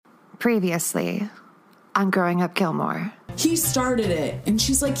Previously on Growing Up Gilmore. He started it, and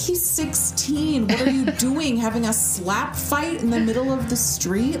she's like, he's 16. What are you doing? Having a slap fight in the middle of the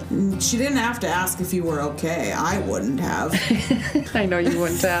street? And she didn't have to ask if you were okay. I wouldn't have. I know you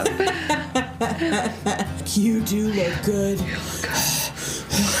wouldn't have. You do look good.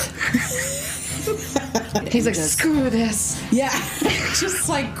 He's like, screw this. Yeah. Just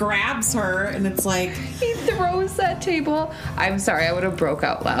like grabs her, and it's like... He throws that table. I'm sorry, I would have broke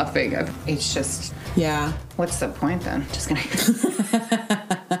out laughing. It's just... Yeah. What's the point then? Just gonna...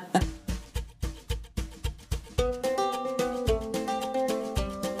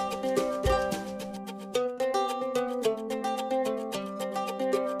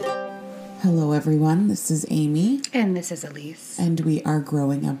 Hello, everyone. This is Amy. And this is Elise. And we are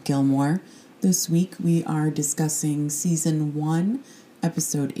Growing Up Gilmore. This week we are discussing Season 1,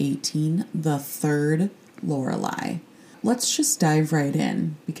 Episode 18, The Third Lorelai. Let's just dive right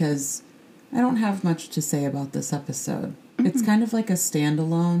in, because I don't have much to say about this episode. Mm-hmm. It's kind of like a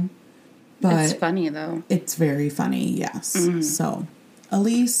standalone, but... It's funny, though. It's very funny, yes. Mm-hmm. So,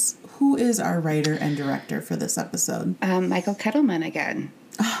 Elise, who is our writer and director for this episode? Michael Kettleman again.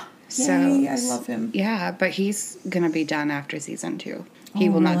 Yay, I love him. Yeah, but he's going to be done after Season 2. He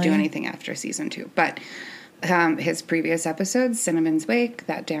will not do anything after Season 2. But his previous episodes, Cinnamon's Wake,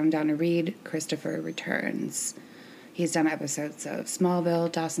 That Damn Donna Reed, Christopher Returns. He's done episodes of Smallville,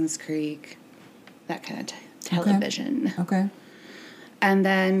 Dawson's Creek, that kind of television. Okay. And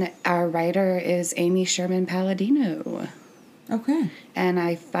then our writer is Amy Sherman Palladino. Okay.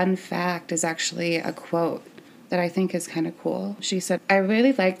 And fun fact is actually a quote that I think is kind of cool. She said, I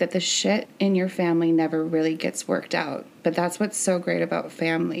really like that the shit in your family never really gets worked out. But that's what's so great about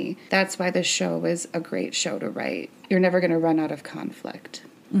family. That's why the show is a great show to write. You're never going to run out of conflict.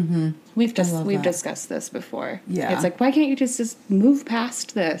 Mm-hmm. We've discussed this before. Yeah. It's like, why can't you just move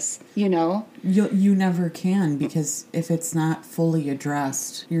past this, you know? You never can, because if it's not fully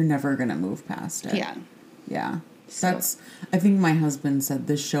addressed, you're never going to move past it. Yeah. Yeah. I think my husband said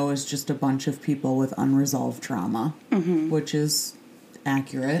this show is just a bunch of people with unresolved trauma, which is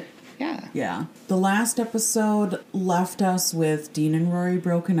accurate. Yeah. Yeah. The last episode left us with Dean and Rory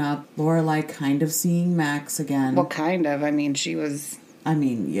broken up, Lorelai kind of seeing Max again. Well, kind of. I mean, she was...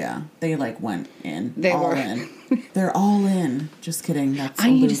 yeah. They, went in. They all were. in. They're all in. Just kidding. That's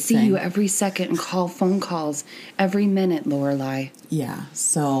I need to see you every second and call phone calls every minute, Lorelai. Yeah,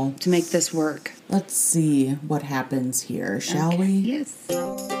 so... To make this work. Let's see what happens here, shall we? Yes.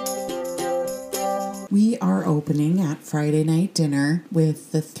 We are opening at Friday night dinner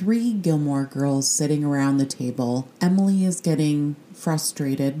with the three Gilmore girls sitting around the table. Emily is getting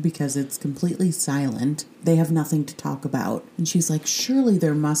frustrated because it's completely silent. They have nothing to talk about. And she's like, surely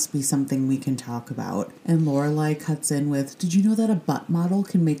there must be something we can talk about. And Lorelai cuts in with, did you know that a butt model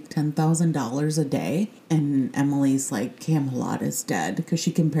can make $10,000 a day? And Emily's like, Camelot is dead, because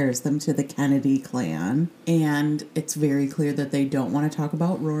she compares them to the Kennedy clan. And it's very clear that they don't want to talk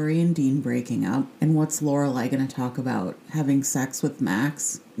about Rory and Dean breaking up. And what's Lorelai going to talk about? Having sex with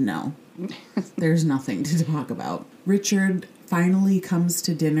Max? No. There's nothing to talk about. Richard finally comes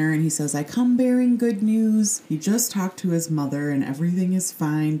to dinner and he says, I come bearing good news. He just talked to his mother and everything is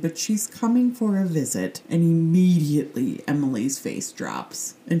fine, but she's coming for a visit. And immediately Emily's face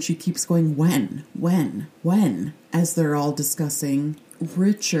drops and she keeps going, when? As they're all discussing,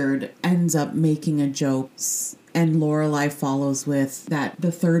 Richard ends up making a joke, and Lorelai follows with that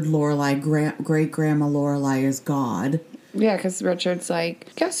the third Lorelai, great-grandma Lorelai, is God. Yeah, because Richard's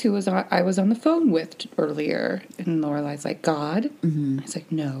like, guess who I was on the phone with earlier? And Lorelai's like, God? Mm-hmm. He's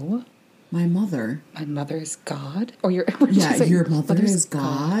like, no. My mother. My mother is God? Or your mother is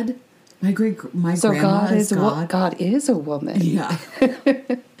God? My grandma is God. God is a woman. Yeah.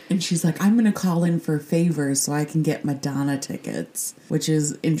 And she's like, I'm going to call in for favors so I can get Madonna tickets, which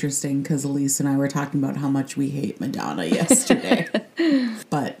is interesting because Elise and I were talking about how much we hate Madonna yesterday.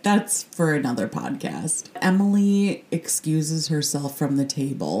 But that's for another podcast. Emily excuses herself from the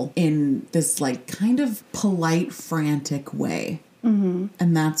table in this kind of polite, frantic way. Mm-hmm.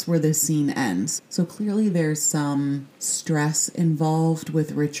 And that's where the scene ends. So clearly there's some stress involved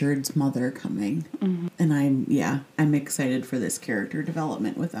with Richard's mother coming. Mm-hmm. And I'm excited for this character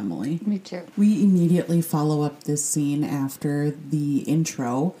development with Emily. Me too. We immediately follow up this scene after the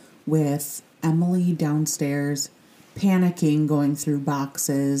intro with Emily downstairs panicking, going through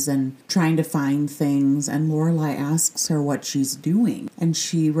boxes and trying to find things, and Lorelai asks her what she's doing. And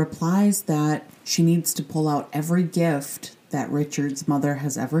she replies that she needs to pull out every gift that Richard's mother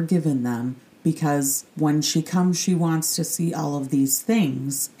has ever given them, because when she comes, she wants to see all of these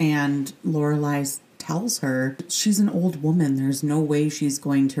things. And Lorelai tells her she's an old woman. There's no way she's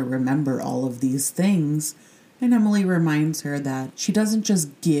going to remember all of these things. And Emily reminds her that she doesn't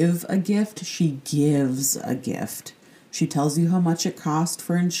just give a gift, she gives a gift. She tells you how much it cost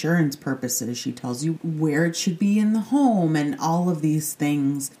for insurance purposes. She tells you where it should be in the home and all of these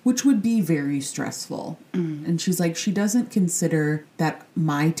things, which would be very stressful. And she's like, she doesn't consider that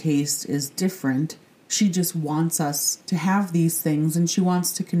my taste is different. She just wants us to have these things, and she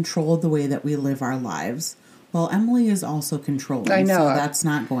wants to control the way that we live our lives. Well, Emily is also controlling, I know. so that's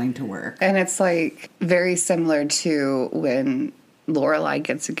not going to work. And it's like very similar to when Lorelai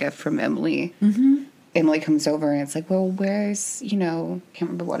gets a gift from Emily. Mm-hmm. Emily comes over and it's like, well, where's, can't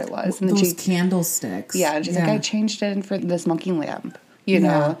remember what it was. And then those candlesticks. Yeah, and she's like, I changed it for the smoking lamp,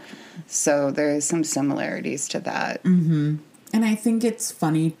 know. So there's some similarities to that. Mm-hmm. And I think it's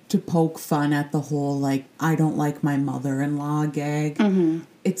funny to poke fun at the whole, like, I don't like my mother-in-law gag. Mm-hmm.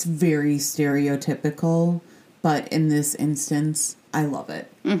 It's very stereotypical, but in this instance, I love it.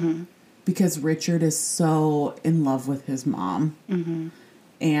 Mm-hmm. Because Richard is so in love with his mom. Mm-hmm.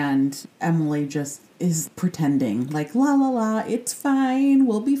 And Emily just is pretending, like, la, la, la, it's fine,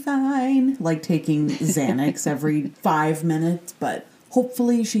 we'll be fine. Like taking Xanax every 5 minutes, but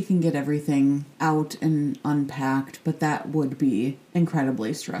hopefully she can get everything out and unpacked, but that would be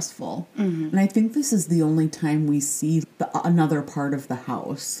incredibly stressful. Mm-hmm. And I think this is the only time we see another part of the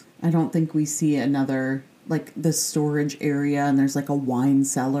house. I don't think we see another, like, the storage area, and there's like a wine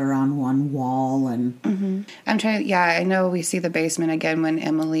cellar on one wall. And I know we see the basement again when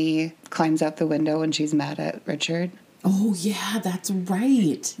Emily climbs out the window when she's mad at Richard. Oh yeah, that's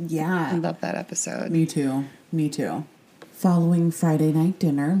right. Yeah, I love that episode. Me too. Following Friday night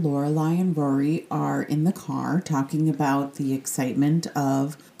dinner, Lorelai and Rory are in the car talking about the excitement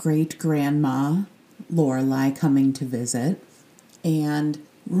of great-grandma Lorelai coming to visit. And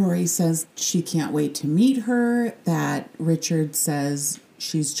Rory says she can't wait to meet her, that Richard says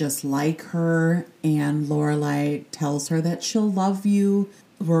she's just like her, and Lorelai tells her that she'll love you.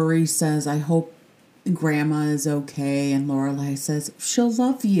 Rory says, I hope Grandma is okay, and Lorelai says, she'll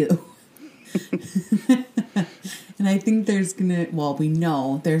love you. And I think we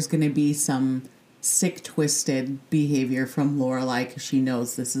know there's gonna be some sick, twisted behavior from Lorelai because she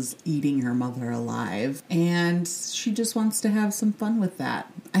knows this is eating her mother alive. And she just wants to have some fun with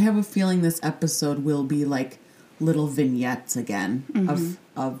that. I have a feeling this episode will be like little vignettes again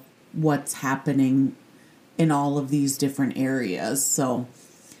of what's happening in all of these different areas. So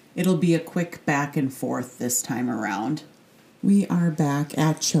it'll be a quick back and forth this time around. We are back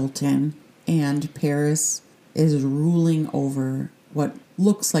at Chilton, and Paris is ruling over what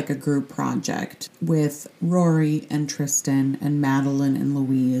looks like a group project with Rory and Tristan and Madeline and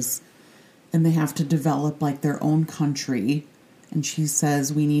Louise, and they have to develop like their own country. And she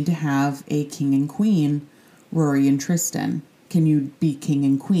says, we need to have a king and queen, Rory and Tristan. Can you be king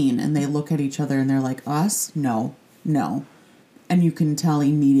and queen? And they look at each other and they're like, us? No. And you can tell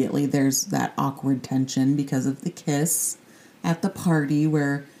immediately there's that awkward tension because of the kiss at the party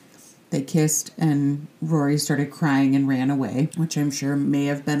where they kissed and Rory started crying and ran away, which I'm sure may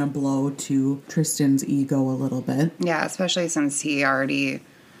have been a blow to Tristan's ego a little bit. Yeah, especially since he already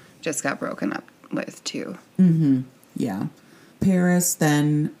just got broken up with, too. Mm-hmm. Yeah. Paris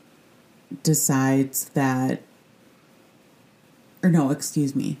then decides that...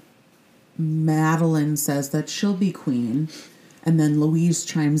 Madeline says that she'll be queen, and then Louise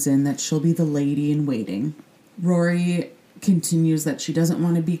chimes in that she'll be the lady in waiting. Rory continues that she doesn't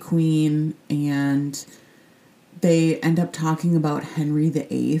want to be queen, and they end up talking about Henry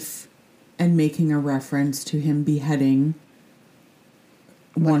VIII and making a reference to him beheading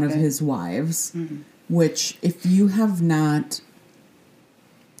one of his wives, which if you have not,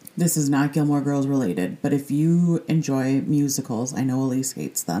 this is not Gilmore Girls related, but if you enjoy musicals, I know Elise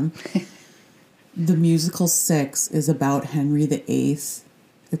hates them, the musical 6 is about Henry VIII.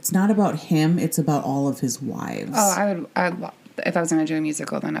 It's not about him, it's about all of his wives. Oh, if I was going to do a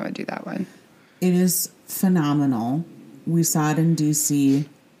musical, then I would do that one. It is phenomenal. We saw it in D.C.,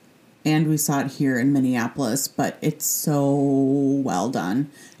 and we saw it here in Minneapolis, but it's so well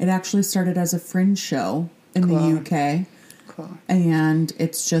done. It actually started as a fringe show in the UK. Cool. And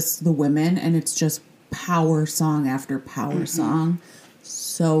it's just the women, and it's just power song after power song.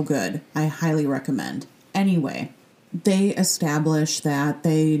 So good. I highly recommend. Anyway, they establish that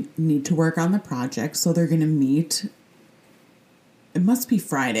they need to work on the project, so they're going to meet. It must be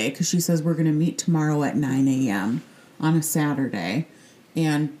Friday, because she says we're going to meet tomorrow at 9 a.m. on a Saturday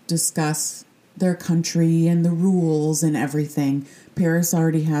and discuss their country and the rules and everything. Paris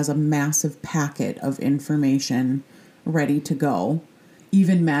already has a massive packet of information ready to go.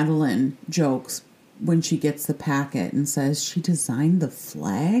 Even Madeline jokes, when she gets the packet and says she designed the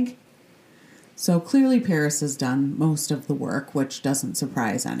flag. So clearly Paris has done most of the work, which doesn't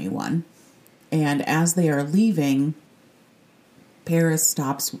surprise anyone. And as they are leaving, Paris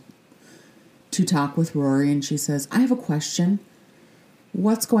stops to talk with Rory and she says, I have a question.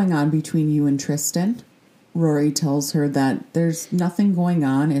 What's going on between you and Tristan? Rory tells her that there's nothing going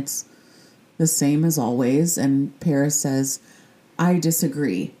on. It's the same as always. And Paris says, I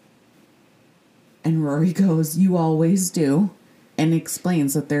disagree. And Rory goes, you always do. And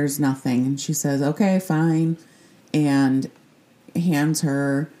explains that there's nothing. And she says, okay, fine. And hands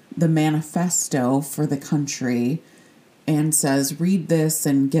her the manifesto for the country and says, read this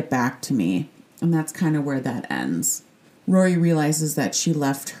and get back to me. And that's kind of where that ends. Rory realizes that she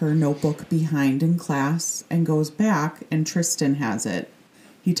left her notebook behind in class and goes back, and Tristan has it.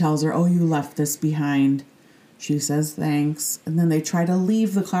 He tells her, oh, you left this behind. She says thanks. And then they try to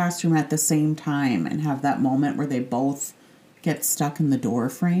leave the classroom at the same time and have that moment where they both get stuck in the door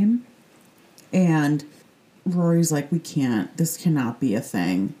frame. And Rory's like, we can't. This cannot be a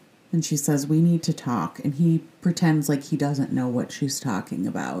thing. And she says, we need to talk. And he pretends like he doesn't know what she's talking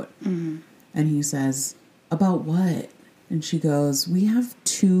about. Mm-hmm. And he says, about what? And she goes, we have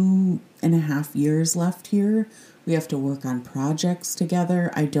 2.5 years left here. We have to work on projects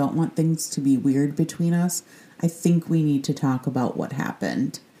together. I don't want things to be weird between us. I think we need to talk about what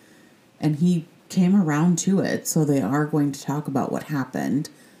happened. And he came around to it, so they are going to talk about what happened.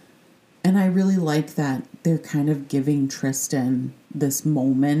 And I really like that they're kind of giving Tristan this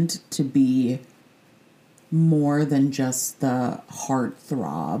moment to be more than just the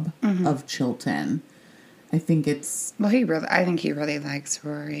heartthrob of Chilton. I think it's... Well, I think he really likes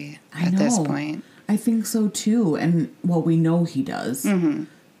Rory at this point. I think so too. And, well, we know he does. Mm-hmm.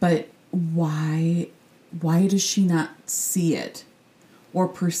 But why does she not see it or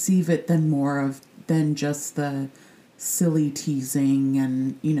perceive it than just the silly teasing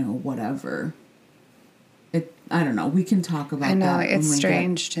and, whatever? I don't know. We can talk about that. I know. It's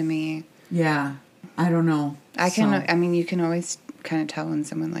strange to me. Yeah. I don't know. You can always kind of tell when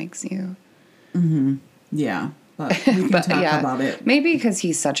someone likes you. Mm-hmm. Yeah. But we can talk about it. Maybe because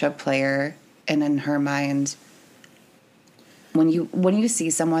he's such a player, and in her mind, when you see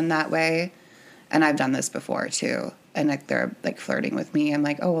someone that way, and I've done this before too, and like they're like flirting with me, I'm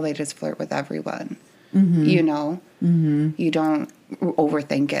like, oh, well, they just flirt with everyone. Mm-hmm. You don't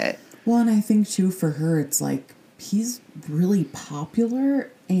overthink it. Well, and I think too for her, it's like he's really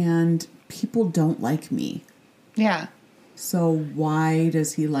popular and people don't like me. Yeah. So why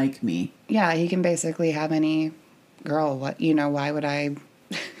does he like me? Yeah, he can basically have any girl. Why would I?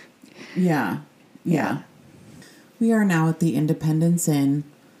 Yeah. We are now at the Independence Inn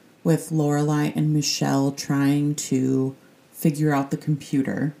with Lorelai and Michelle trying to figure out the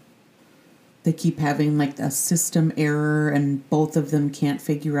computer. They keep having like a system error and both of them can't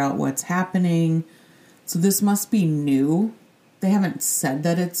figure out what's happening. So this must be new. They haven't said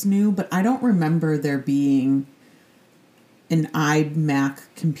that it's new, but I don't remember there being an iMac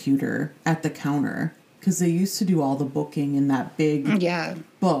computer at the counter because they used to do all the booking in that big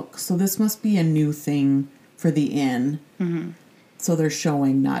book. So this must be a new thing for the inn. Mm-hmm. So they're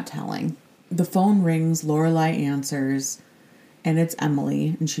showing, not telling. The phone rings, Lorelai answers, and it's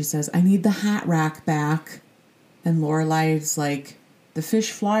Emily. And she says, I need the hat rack back. And Lorelai's like, the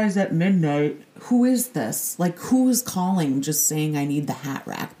fish flies at midnight. Who is this? Like, who is calling just saying I need the hat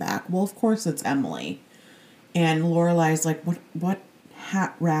rack back? Well, of course it's Emily. And Lorelai's like, what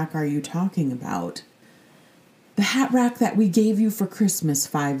hat rack are you talking about? The hat rack that we gave you for Christmas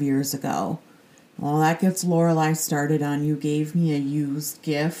 5 years ago. Well, that gets Lorelai started on, you gave me a used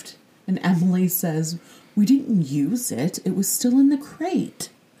gift. And Emily says, we didn't use it. It was still in the crate.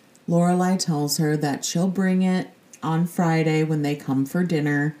 Lorelai tells her that she'll bring it on Friday when they come for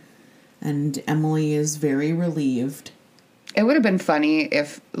dinner. And Emily is very relieved. It would have been funny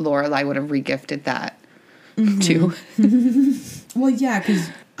if Lorelai would have regifted that, too. Well, yeah, because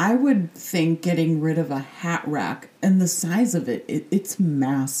I would think getting rid of a hat rack and the size of it's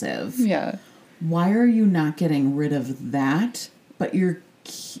massive. Yeah. Why are you not getting rid of that, but you're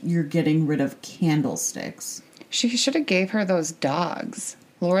getting rid of candlesticks? She should have gave her those dogs.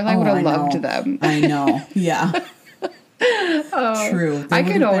 Lorelai would have loved them. I know. Yeah. True. I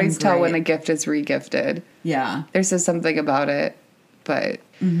can always tell when a gift is regifted. Yeah. There's just something about it. But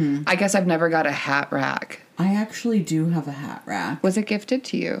I guess I've never got a hat rack. I actually do have a hat rack. Was it gifted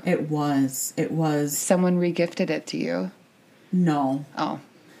to you? It was. Someone regifted it to you? No. Oh.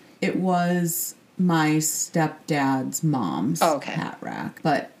 It was my stepdad's mom's hat rack.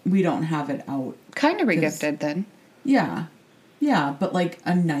 But we don't have it out. Kind of regifted then. Yeah. Yeah, but like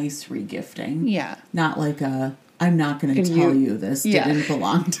a nice regifting. Yeah. Not like a, I'm not going to tell you this didn't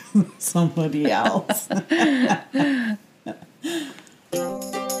belong to somebody else.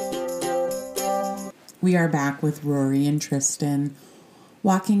 We are back with Rory and Tristan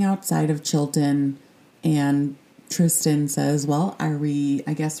walking outside of Chilton, and Tristan says, well,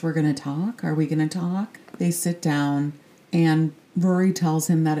 I guess we're going to talk. Are we going to talk? They sit down, and Rory tells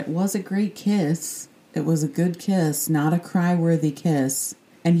him that it was a great kiss. It was a good kiss, not a cry-worthy kiss.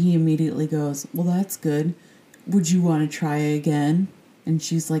 And he immediately goes, well, that's good. Would you want to try again? And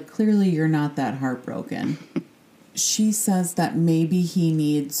she's like, clearly you're not that heartbroken. She says that maybe he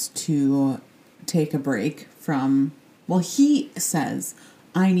needs to take a break from, well, he says,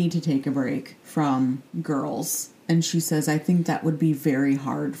 I need to take a break from girls. And she says, I think that would be very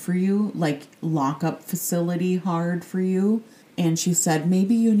hard for you, like lockup facility hard for you. And she said,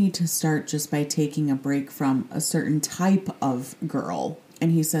 maybe you need to start just by taking a break from a certain type of girl.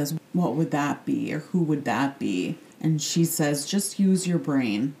 And he says, what would that be? Or who would that be? And she says, just use your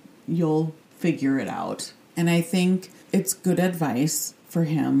brain. You'll figure it out. And I think it's good advice for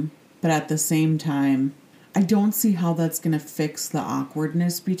him. But at the same time, I don't see how that's going to fix the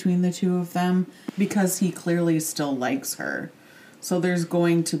awkwardness between the two of them, because he clearly still likes her. So there's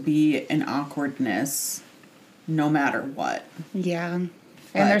going to be an awkwardness no matter what. Yeah. And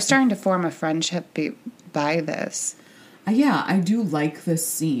they're starting to form a friendship by this. Yeah, I do like this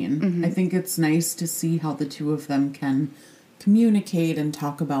scene. Mm-hmm. I think it's nice to see how the two of them can communicate and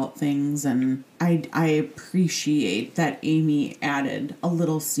talk about things, and I appreciate that Amy added a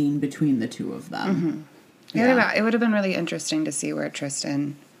little scene between the two of them. Mm-hmm. Yeah. It would have been really interesting to see where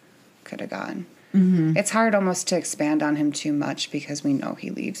Tristan could have gone. Mm-hmm. It's hard almost to expand on him too much because we know he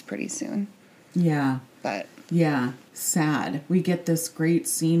leaves pretty soon. Yeah. But yeah, sad. We get this great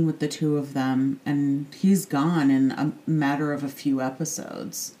scene with the two of them, and he's gone in a matter of a few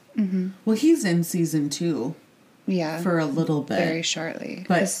episodes. Mm-hmm. Well, he's in season 2. Yeah. For a little bit. Very shortly.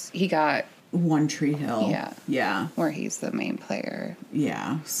 But he got One Tree Hill. Yeah. Yeah. Where he's the main player.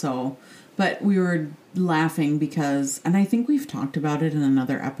 Yeah. So, but we were laughing because, and I think we've talked about it in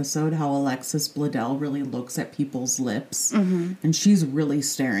another episode, how Alexis Bledel really looks at people's lips. Mm-hmm. And she's really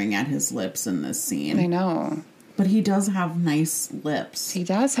staring at his lips in this scene. I know. But he does have nice lips. He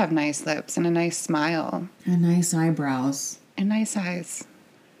does have nice lips and a nice smile. And nice eyebrows. And nice eyes.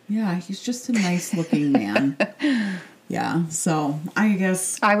 Yeah, he's just a nice looking man. Yeah, so I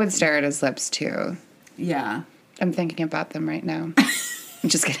guess I would stare at his lips too. Yeah. I'm thinking about them right now. I'm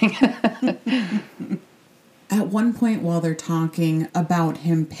just kidding. At one point while they're talking about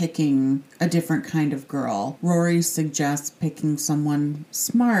him picking a different kind of girl, Rory suggests picking someone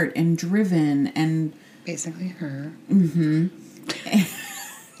smart and driven and... Basically her. Mm-hmm.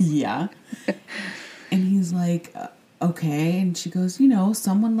 Yeah. And he's like, okay. And she goes,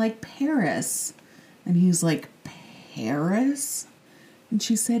 someone like Paris. And he's like, Paris? And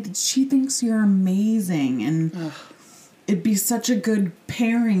she said, she thinks you're amazing. And... Ugh. It'd be such a good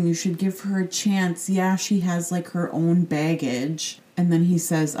pairing. You should give her a chance. Yeah, she has like her own baggage. And then he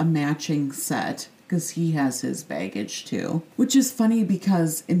says a matching set because he has his baggage too. Which is funny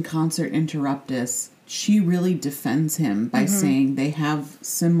because in Concert Interruptus, she really defends him by saying they have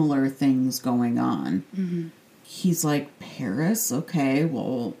similar things going on. Mm-hmm. He's like, Paris? Okay,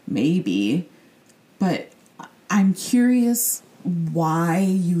 well, maybe. But I'm curious why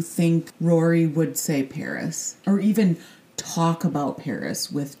you think Rory would say Paris or even talk about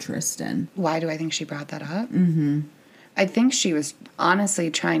Paris with Tristan. Why do I think she brought that up? Mm-hmm. I think she was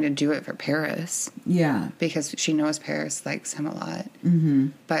honestly trying to do it for Paris. Yeah. Because she knows Paris likes him a lot. Mm-hmm.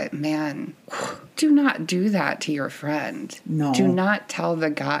 But man, do not do that to your friend. No. Do not tell the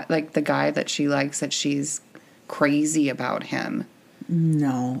guy that she likes that she's crazy about him.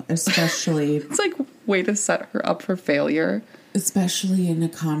 No, especially... It's like way to set her up for failure. Especially in a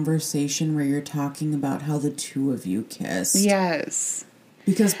conversation where you're talking about how the two of you kissed. Yes.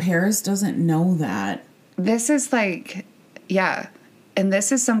 Because Paris doesn't know that. This is like, yeah. And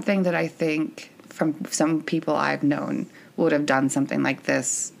this is something that I think from some people I've known would have done something like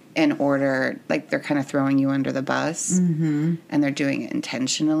this in order, like they're kind of throwing you under the bus. Mm-hmm. And they're doing it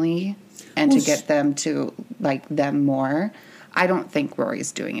intentionally and to get them to like them more. I don't think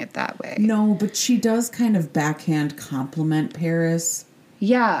Rory's doing it that way. No, but she does kind of backhand compliment Paris.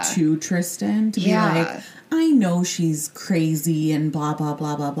 Yeah. To Tristan to be like, I know she's crazy and blah, blah,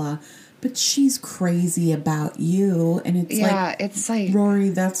 blah, blah, blah, but she's crazy about you. And it's like, Rory,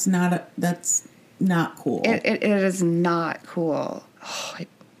 that's not cool. It is not cool.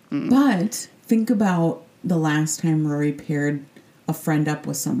 But think about the last time Rory paired a friend up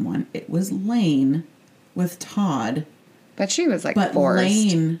with someone. It was Lane with Todd. But she was like But forced.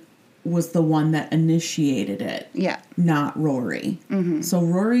 Lane was the one that initiated it. Yeah. Not Rory. Mm-hmm. So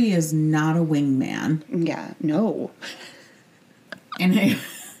Rory is not a wingman. Yeah. No. And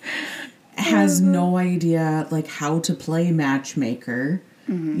has no idea, like, how to play matchmaker.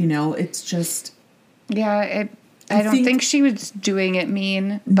 Mm-hmm. You know, it's just... Yeah, I don't think she was doing it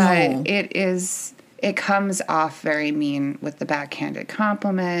mean, but it comes off very mean with the backhanded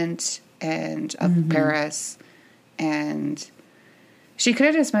compliment and of Paris. And she could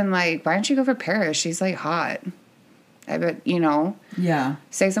have just been like, why don't you go for Paris? She's like hot. I bet, you know. Yeah.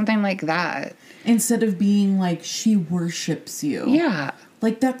 Say something like that. Instead of being like, she worships you. Yeah.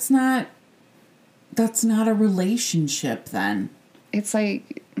 Like, that's not a relationship then. It's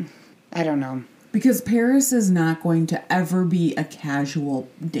like, I don't know. Because Paris is not going to ever be a casual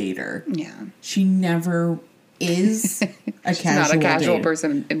dater. Yeah. She never is a She's not a casual dater.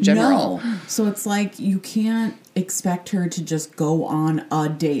 person in general. No. So it's like, you can't expect her to just go on a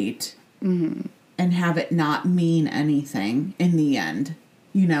date and have it not mean anything in the end,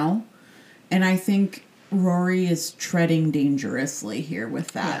 you know? And I think Rory is treading dangerously here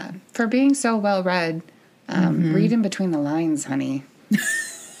with that. Yeah. For being so well read, read in between the lines, honey.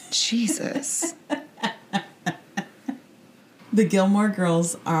 Jesus. The Gilmore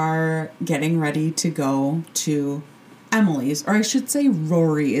Girls are getting ready to go to Emily's, or I should say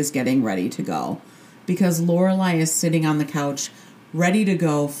Rory is getting ready to go, because Lorelai is sitting on the couch ready to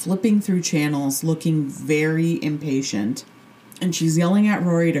go, flipping through channels, looking very impatient. And she's yelling at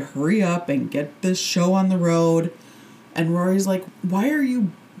Rory to hurry up and get this show on the road. And Rory's like, why are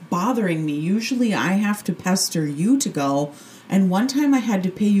you bothering me? Usually I have to pester you to go. And one time I had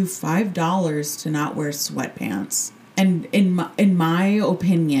to pay you $5 to not wear sweatpants. And in my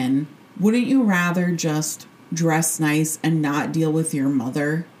opinion, wouldn't you rather just dress nice and not deal with your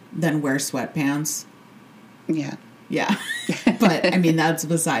mother than wear sweatpants? Yeah. Yeah. But, I mean, that's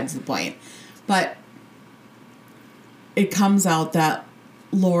besides the point. But it comes out that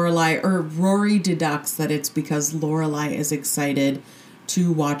Rory deducts that it's because Lorelai is excited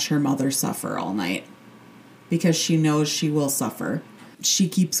to watch her mother suffer all night. Because she knows she will suffer. She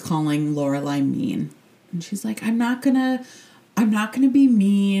keeps calling Lorelai mean. And she's like, I'm not gonna be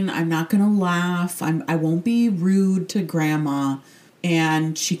mean. I'm not gonna laugh. I won't be rude to Grandma.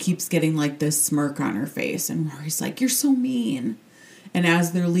 And she keeps getting like this smirk on her face. And Rory's like, you're so mean. And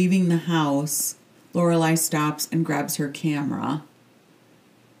as they're leaving the house, Lorelai stops and grabs her camera.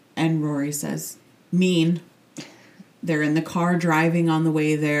 And Rory says, mean. They're in the car driving on the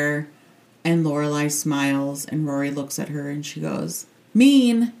way there. And Lorelai smiles. And Rory looks at her and she goes,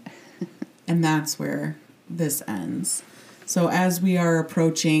 mean. And that's where this ends. So as we are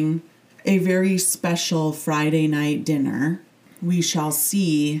approaching a very special Friday night dinner, we shall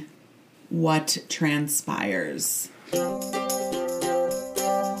see what transpires.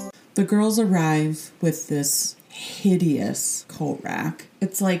 The girls arrive with this hideous coat rack.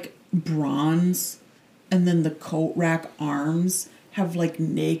 It's like bronze, and then the coat rack arms have like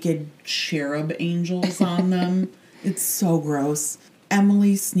naked cherub angels on them. It's so gross.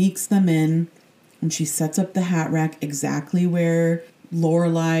 Emily sneaks them in, and she sets up the hat rack exactly where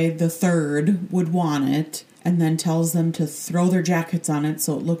Lorelai the third would want it, and then tells them to throw their jackets on it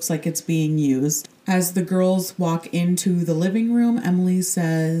so it looks like it's being used. As the girls walk into the living room, Emily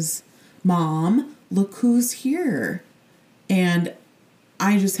says, Mom, look who's here. And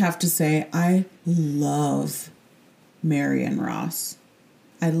I just have to say, I love Marion Ross.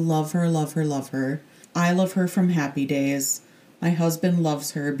 I love her, love her, love her. I love her from Happy Days. My husband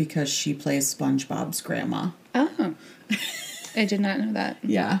loves her because she plays SpongeBob's grandma. Oh. I did not know that.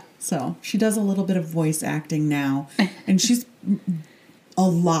 Yeah. So she does a little bit of voice acting now. And she's a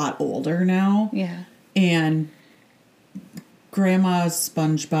lot older now. Yeah. And Grandma's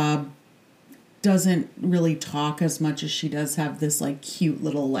SpongeBob doesn't really talk as much as she does have this like cute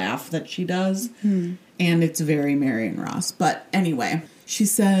little laugh that she does. And it's very Marion Ross. But anyway, she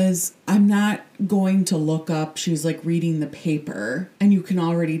says, I'm not going to look up. She's like reading the paper. And you can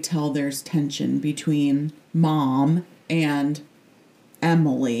already tell there's tension between Mom and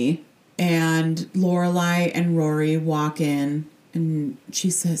Emily. And Lorelai and Rory walk in. And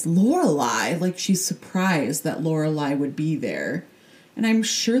she says, Lorelai, like she's surprised that Lorelai would be there. And I'm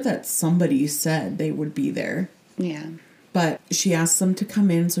sure that somebody said they would be there. Yeah. But she asks them to come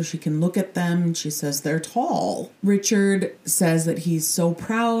in so she can look at them. And she says they're tall. Richard says that he's so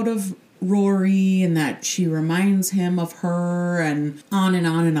proud of Rory and that she reminds him of her, and on and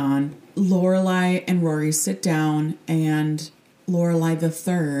on and on. Lorelai and Rory sit down, and Lorelai the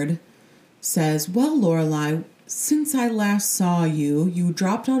third says, well, Lorelai, since I last saw you, you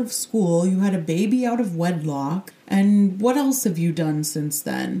dropped out of school, you had a baby out of wedlock, and what else have you done since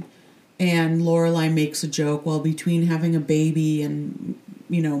then? And Lorelai makes a joke, well, between having a baby and,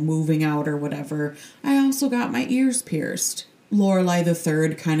 moving out or whatever, I also got my ears pierced. Lorelai the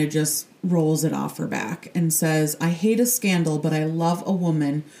third kind of just rolls it off her back and says, I hate a scandal, but I love a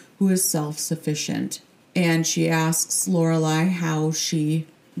woman who is self-sufficient. And she asks Lorelai how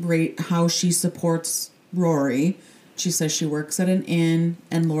she supports Rory. She says she works at an inn,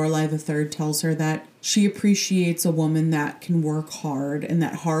 and Lorelai the third tells her that she appreciates a woman that can work hard and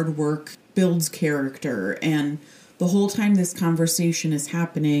that hard work builds character. And the whole time this conversation is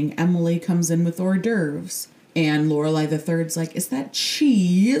happening, Emily comes in with hors d'oeuvres. And Lorelai the third's like, is that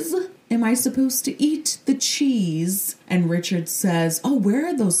cheese? Am I supposed to eat the cheese? And Richard says, oh, where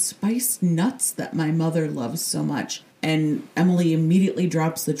are those spiced nuts that my mother loves so much? And Emily immediately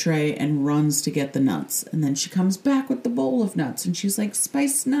drops the tray and runs to get the nuts. And then she comes back with the bowl of nuts. And she's like,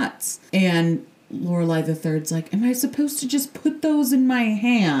 spiced nuts. And Lorelai the third's like, am I supposed to just put those in my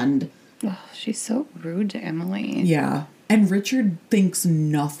hand? Oh, she's so rude to Emily. Yeah. And Richard thinks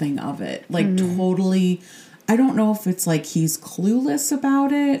nothing of it. Like, totally... I don't know if it's like he's clueless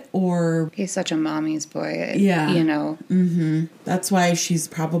about it or... He's such a mommy's boy. Yeah. Mm-hmm. That's why she's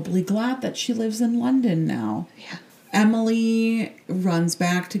probably glad that she lives in London now. Yeah. Emily runs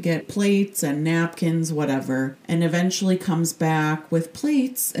back to get plates and napkins, whatever, and eventually comes back with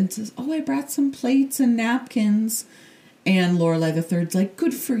plates and says, oh, I brought some plates and napkins. And Lorelai the third's like,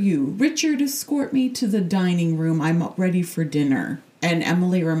 good for you. Richard, escort me to the dining room. I'm ready for dinner. And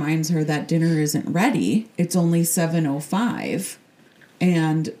Emily reminds her that dinner isn't ready. It's only 7:05.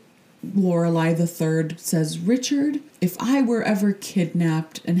 And Lorelai the third says, Richard, if I were ever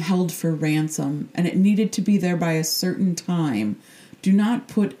kidnapped and held for ransom and it needed to be there by a certain time, do not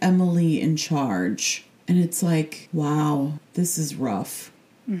put Emily in charge. And it's like, wow, this is rough.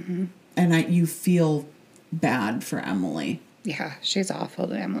 Mm-hmm. And you feel bad for Emily. Yeah, she's awful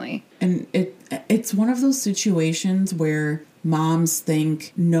to Emily. And it's one of those situations where moms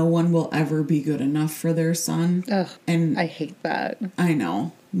think no one will ever be good enough for their son. Ugh, and I hate that. I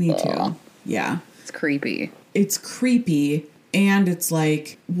know. Me too. Yeah. It's creepy. It's creepy. And it's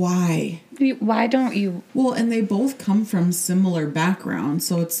like, why? Why don't you? Well, and they both come from similar backgrounds.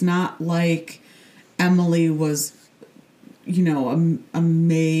 So it's not like Emily was, a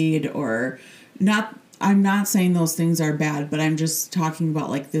maid or not. I'm not saying those things are bad, but I'm just talking about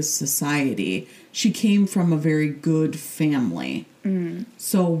like this society. She came from a very good family. Mm.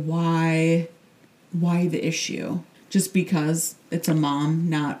 So why the issue? Just because it's a mom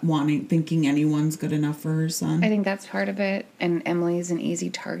not thinking anyone's good enough for her son? I think that's part of it. And Emily's an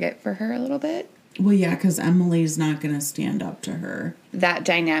easy target for her a little bit. Well, yeah, because Emily's not going to stand up to her. That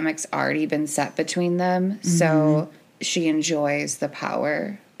dynamic's already been set between them. Mm-hmm. So she enjoys the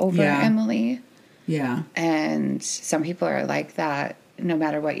power over Emily. Yeah. And some people are like that. No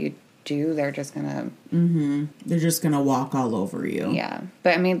matter what you do, they're just going to... Mm-hmm. They're just going to walk all over you. Yeah.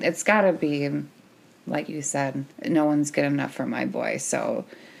 But, I mean, it's got to be, like you said, no one's good enough for my boy. So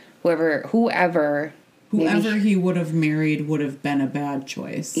whoever he would have married would have been a bad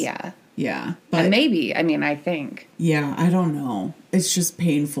choice. Yeah. Yeah. But maybe. I mean, I think. Yeah, I don't know. It's just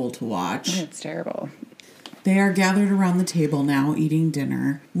painful to watch. It's terrible. They are gathered around the table now, eating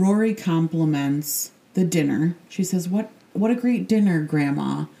dinner. Rory compliments the dinner. She says, what a great dinner,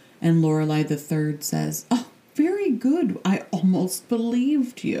 Grandma. And Lorelai the third says, oh, very good. I almost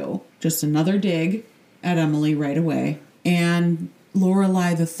believed you. Just another dig at Emily right away. And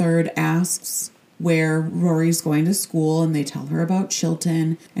Lorelai the third asks where Rory's going to school, and they tell her about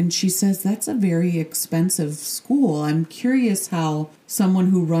Chilton. And she says, that's a very expensive school. I'm curious how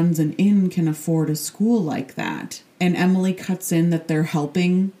someone who runs an inn can afford a school like that. And Emily cuts in that they're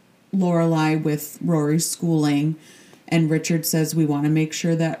helping Lorelai with Rory's schooling. And Richard says, we want to make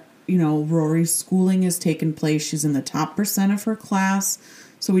sure that, Rory's schooling is taking place. She's in the top % of her class.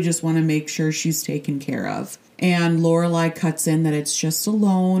 So we just want to make sure she's taken care of. And Lorelai cuts in that it's just a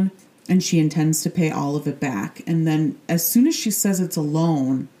loan, and she intends to pay all of it back. And then as soon as she says it's a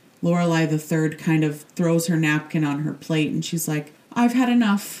loan, Lorelai the third kind of throws her napkin on her plate, and she's like, I've had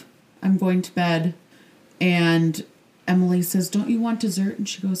enough. I'm going to bed. And Emily says, don't you want dessert? And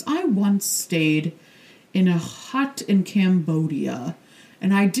she goes, I once stayed in a hut in Cambodia,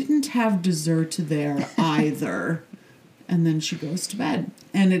 and I didn't have dessert there either. And then she goes to bed.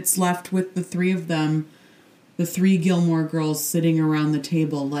 And it's left with the three of them, the three Gilmore girls sitting around the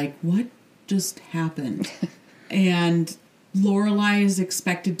table like, what just happened? And Lorelai is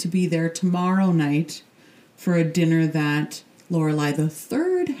expected to be there tomorrow night for a dinner that Lorelai the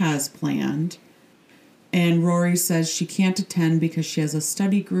third has planned. And Rory says she can't attend because she has a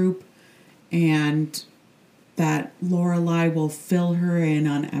study group and that Lorelai will fill her in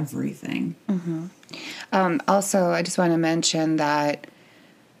on everything. Also, I just want to mention that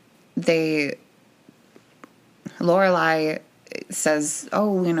Lorelai says,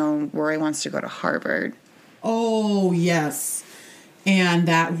 Rory wants to go to Harvard. Oh, yes. And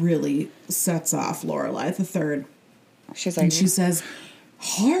that really sets off Lorelai the third. She's like, and she says,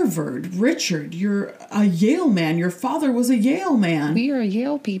 Harvard, Richard, you're a Yale man. Your father was a Yale man. we are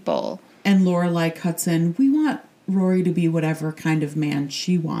Yale people. And Lorelai cuts in, we want Rory to be whatever kind of man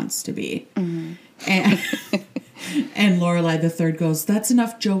she wants to be. And, and Lorelai the third goes, that's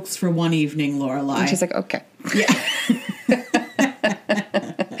enough jokes for one evening, Lorelai. And she's like, okay. Yeah.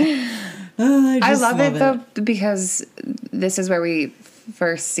 I love it, though, because this is where we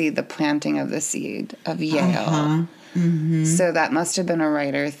first see the planting of the seed of Yale. Uh-huh. Mm-hmm. So that must have been a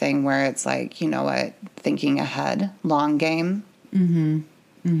writer thing where it's like, you know what, thinking ahead, long game. Mm-hmm.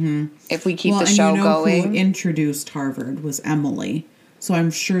 Mm-hmm. If we keep the show going. Who introduced Harvard was Emily. So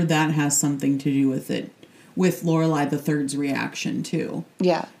I'm sure that has something to do with it, with Lorelai the third's reaction, too.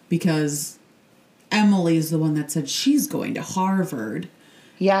 Yeah. Because Emily's the one that said she's going to Harvard.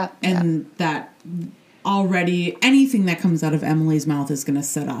 Yeah. And that already, anything that comes out of Emily's mouth is going to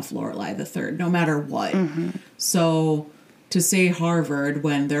set off Lorelai the third, no matter what. Mm-hmm. So to say Harvard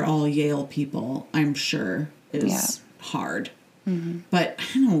when they're all Yale people, I'm sure is hard. Mm-hmm. But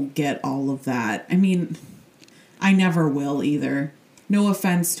I don't get all of that. I mean, I never will either. No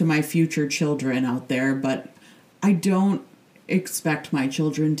offense to my future children out there, but I don't expect my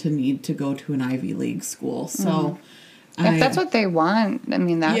children to need to go to an Ivy League school. So if that's what they want, I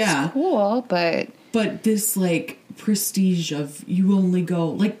mean, that's cool, but this, like, prestige of you only go,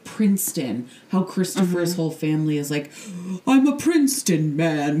 like Princeton, how Christopher's whole family is like, I'm a Princeton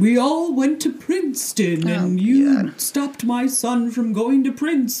man. We all went to Princeton, and you stopped my son from going to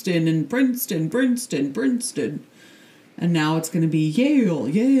Princeton, and Princeton. And now it's going to be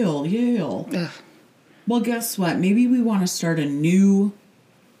Yale. Ugh. Well, guess what? Maybe we want to start a new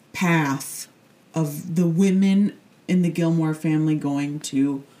path of the women in the Gilmore family going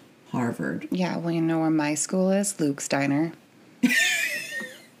to Harvard. Yeah, well, you know where my school is? Luke's Diner.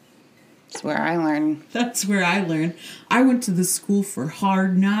 That's where I learned. That's where I learned. I went to the school for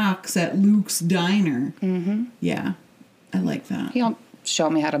hard knocks at Luke's Diner. Mm-hmm. Yeah, I like that. He'll show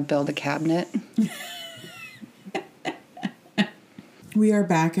me how to build a cabinet. We are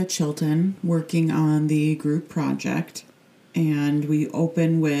back at Chilton working on the group project, and we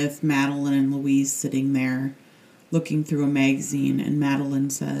open with Madeline and Louise sitting there looking through a magazine, and Madeline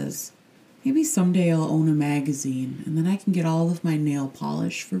says, maybe someday I'll own a magazine, and then I can get all of my nail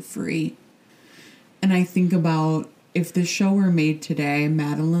polish for free. And I think about, if this show were made today,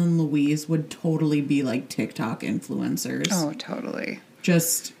 Madeline and Louise would totally be like TikTok influencers. Oh, totally.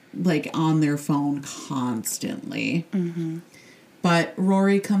 Just like on their phone constantly. Mm-hmm. But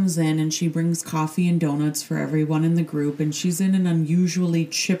Rory comes in and she brings coffee and donuts for everyone in the group, and she's in an unusually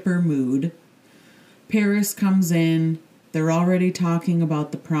chipper mood. Paris comes in, they're already talking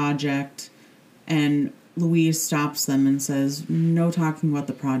about the project, and Louise stops them and says, no talking about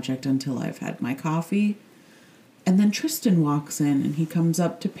the project until I've had my coffee. And then Tristan walks in and he comes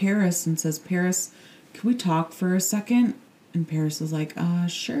up to Paris and says, Paris, can we talk for a second? And Paris is like,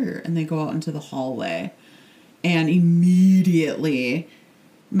 sure. And they go out into the hallway. And immediately,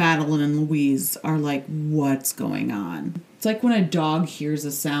 Madeline and Louise are like, what's going on? It's like when a dog hears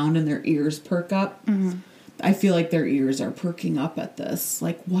a sound and their ears perk up. Mm-hmm. I feel like their ears are perking up at this.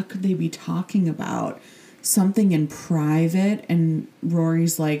 Like, what could they be talking about? Something in private? And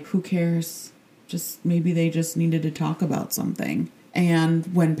Rory's like, who cares? Maybe they just needed to talk about something.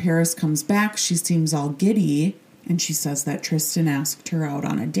 And when Paris comes back, she seems all giddy. And she says that Tristan asked her out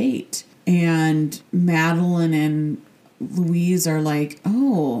on a date. And Madeline and Louise are like,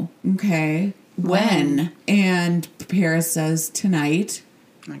 oh, okay. When? And Paris says, tonight.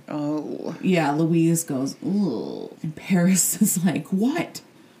 Like, oh. Yeah, Louise goes, ooh. And Paris is like, what?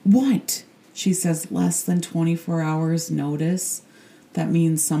 What? She says, less than 24 hours notice. That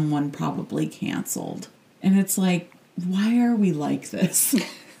means someone probably canceled. And it's like, why are we like this?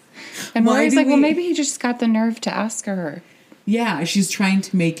 And Rory's like, well, maybe he just got the nerve to ask her. Yeah, she's trying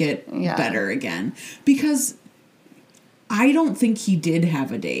to make it better again. Because I don't think he did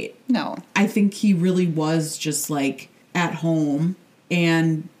have a date. No. I think he really was just like at home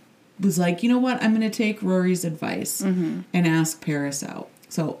and was like, you know what? I'm going to take Rory's advice and ask Paris out.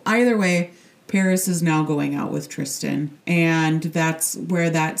 So either way, Paris is now going out with Tristan. And that's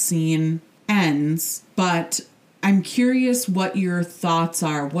where that scene ends. But I'm curious what your thoughts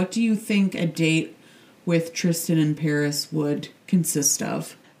are. What do you think a date with Tristan and Paris would consist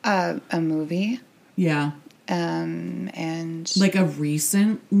of? A movie. Yeah. And like a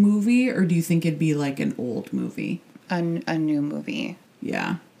recent movie, or do you think it'd be like an old movie? a new movie.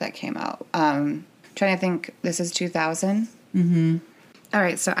 Yeah. That came out. Trying to think. This is 2000. Mm-hmm. All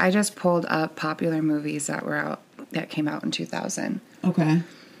right, so I just pulled up popular movies that came out in 2000. Okay. I'm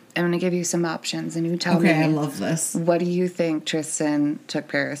going to give you some options, and you tell me. Okay, I love this. What do you think Tristan took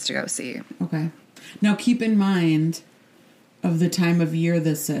Paris to go see? Okay. Now keep in mind of the time of year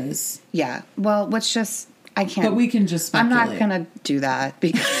this is. Yeah. Well, I can't. But we can just speculate. I'm not going to do that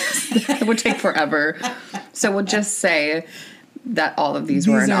because it would take forever. So we'll just say that all of these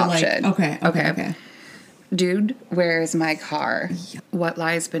were an option. Okay. Dude, Where's My Car? What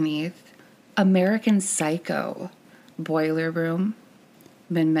Lies Beneath? American Psycho. Boiler Room.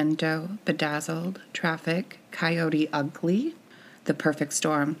 Memento. Bedazzled. Traffic. Coyote Ugly. The Perfect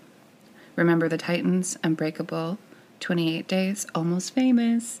Storm. Remember the Titans. Unbreakable. 28 Days. Almost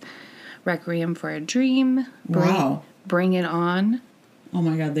Famous. Requiem for a Dream. Wow. Bring It On. Oh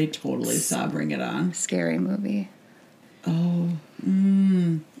my God, they totally saw Bring It On. Scary movie. Oh.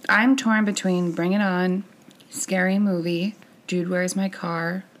 I'm torn between Bring It On, Scary Movie, Dude, Where's My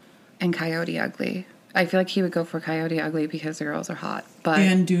Car, and Coyote Ugly. I feel like he would go for Coyote Ugly because the girls are hot.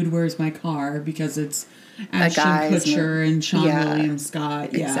 And Dude, Where's My Car? Because it's Ashton Kutcher and Sean William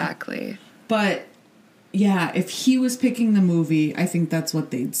Scott. Yeah. Exactly. But, yeah, if he was picking the movie, I think that's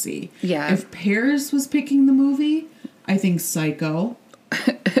what they'd see. Yeah. If Paris was picking the movie, I think Psycho.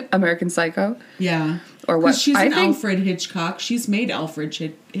 American Psycho? Yeah. Or what? She's Alfred Hitchcock. She's made Alfred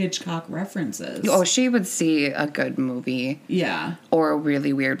Hitchcock references. Oh, she would see a good movie. Yeah. Or a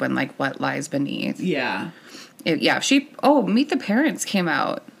really weird one like What Lies Beneath. Yeah. Meet the Parents came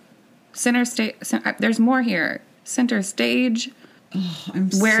out. Center Stage. There's more here. Center Stage. Oh,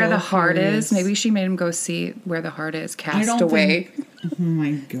 Where the Heart Is. Maybe she made him go see Where the Heart Is. Castaway. Oh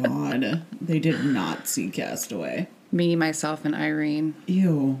my God. They did not see Castaway. Me, Myself, and Irene.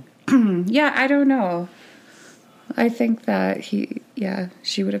 Ew. Yeah, I don't know. I think that she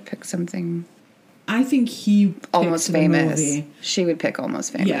would have picked something. I think he Almost Famous. Movie. She would pick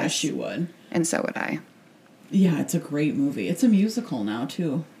Almost Famous. Yeah, she would. And so would I. Yeah, it's a great movie. It's a musical now,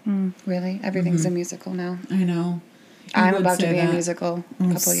 too. Really? Everything's a musical now. I know. I'm about to be a musical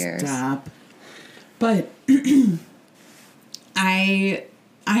in a couple years. Stop. But I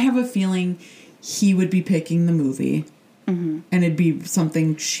have a feeling he would be picking the movie. And it'd be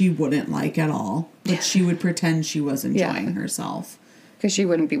something she wouldn't like at all. But she would pretend she was enjoying herself. Because she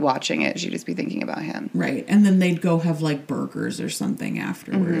wouldn't be watching it. She'd just be thinking about him. Right. And then they'd go have, like, burgers or something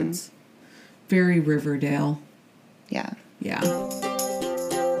afterwards. Very Riverdale. Yeah. Yeah.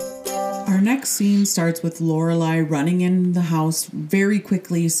 Our next scene starts with Lorelai running in the house very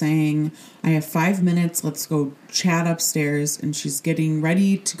quickly saying, I have 5 minutes, let's go chat upstairs. And she's getting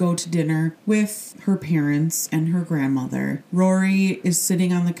ready to go to dinner with her parents and her grandmother. Rory is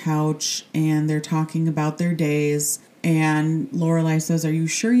sitting on the couch and they're talking about their days. And Lorelai says, are you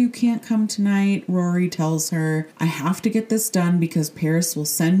sure you can't come tonight? Rory tells her, I have to get this done because Paris will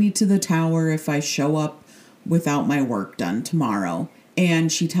send me to the tower if I show up without my work done tomorrow.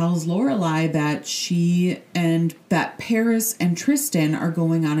 And she tells Lorelai that Paris and Tristan are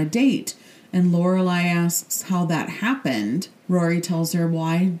going on a date. And Lorelai asks how that happened. Rory tells her, well,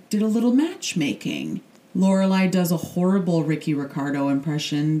 I did a little matchmaking. Lorelai does a horrible Ricky Ricardo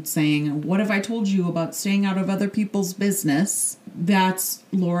impression saying, what have I told you about staying out of other people's business? That's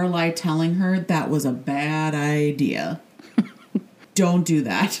Lorelai telling her that was a bad idea. Don't do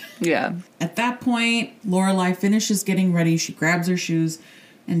that. Yeah. At that point, Lorelai finishes getting ready. She grabs her shoes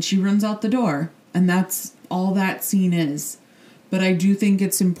and she runs out the door. And that's all that scene is. But I do think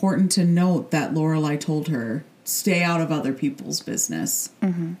it's important to note that Lorelai told her, stay out of other people's business.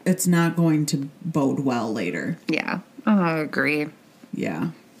 It's not going to bode well later. Yeah. I agree.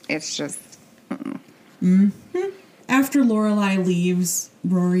 Yeah. It's just... After Lorelai leaves,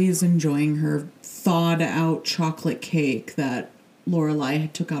 Rory is enjoying her thawed out chocolate cake that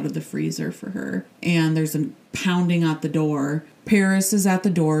Lorelai took out of the freezer for her. And there's a pounding at the door. Paris is at the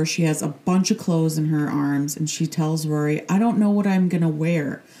door. She has a bunch of clothes in her arms. And she tells Rory, I don't know what I'm going to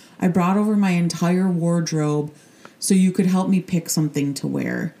wear. I brought over my entire wardrobe so you could help me pick something to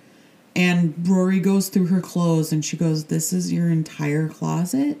wear. And Rory goes through her clothes and she goes, this is your entire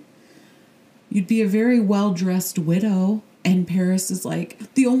closet? You'd be a very well-dressed widow. And Paris is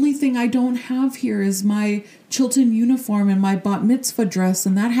like, the only thing I don't have here is my Chilton uniform and my bat mitzvah dress,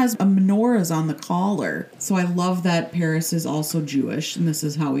 and that has a menorahs on the collar. So I love that Paris is also Jewish, and this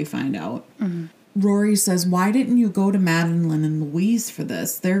is how we find out. Rory says, why didn't you go to Madeline and Louise for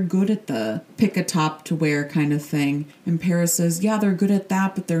this? They're good at the pick a top to wear kind of thing. And Paris says, yeah, they're good at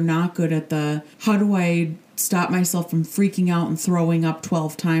that, but they're not good at the how do I stop myself from freaking out and throwing up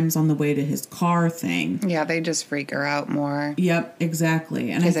 12 times on the way to his car thing. Yeah, they just freak her out more. Yep,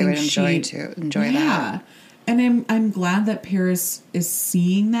 exactly. And I Because they think would enjoy that. And I'm glad that Paris is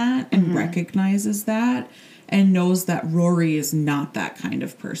seeing that and recognizes that and knows that Rory is not that kind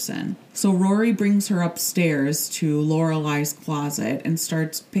of person. So Rory brings her upstairs to Lorelai's closet and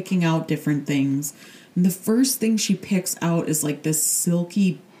starts picking out different things. And the first thing she picks out is like this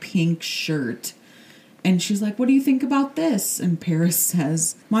silky pink shirt. And she's like, what do you think about this? And Paris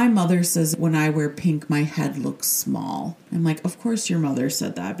says, my mother says when I wear pink, my head looks small. I'm like, of course your mother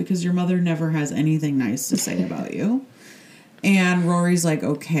said that because your mother never has anything nice to say about you. And Rory's like,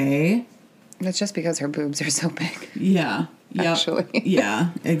 okay. That's just because her boobs are so big. Yeah. Yep. Actually.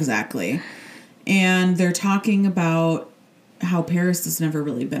 Yeah, exactly. And they're talking about how Paris has never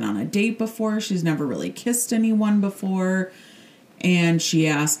really been on a date before. She's never really kissed anyone before. And she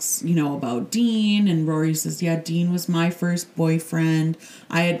asks, about Dean. And Rory says, yeah, Dean was my first boyfriend.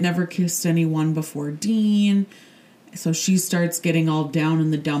 I had never kissed anyone before Dean. So she starts getting all down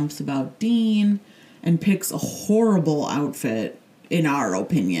in the dumps about Dean and picks a horrible outfit, in our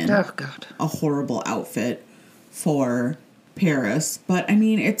opinion. Oh, God. A horrible outfit for Paris. But, I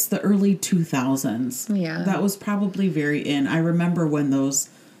mean, it's the early 2000s. Yeah. That was probably very in. I remember when those,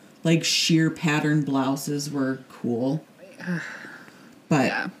 sheer pattern blouses were cool.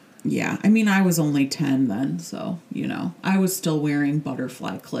 But, yeah, I mean, I was only 10 then, so, I was still wearing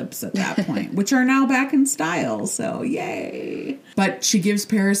butterfly clips at that point, which are now back in style, so yay. But she gives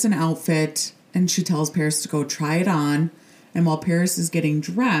Paris an outfit, and she tells Paris to go try it on, and while Paris is getting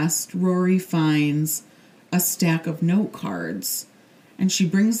dressed, Rory finds a stack of note cards, and she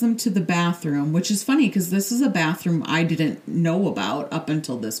brings them to the bathroom, which is funny, because this is a bathroom I didn't know about up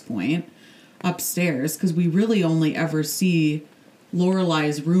until this point, upstairs, because we really only ever see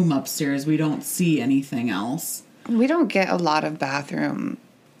Lorelai's room upstairs. We don't see anything else. We don't get a lot of bathroom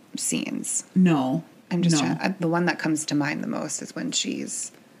scenes. No. I'm just trying. The one that comes to mind the most is when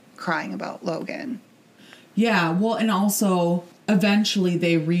she's crying about Logan. Yeah, well, and also eventually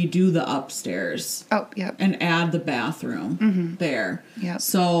they redo the upstairs. Oh, yeah. And add the bathroom there. Yeah.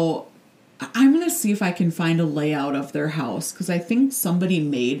 So I'm going to see if I can find a layout of their house because I think somebody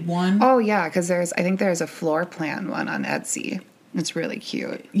made one. Oh, yeah, because I think there's a floor plan one on Etsy. It's really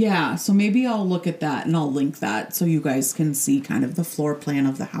cute. Yeah, so maybe I'll look at that and I'll link that so you guys can see kind of the floor plan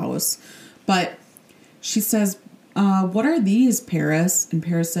of the house. But she says, what are these, Paris? And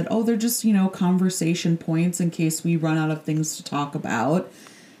Paris said, oh, they're just, conversation points in case we run out of things to talk about.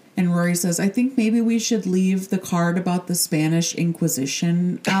 And Rory says, I think maybe we should leave the card about the Spanish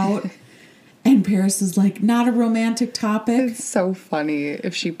Inquisition out. And Paris is like, not a romantic topic. It's so funny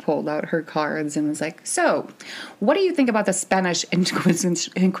if she pulled out her cards and was like, so, what do you think about the Spanish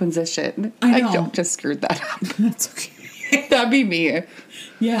Inquisition? I know. don't just screwed that up. That's okay. That'd be me.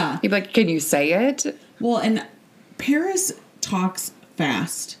 Yeah. You'd be like, can you say it? Well, and Paris talks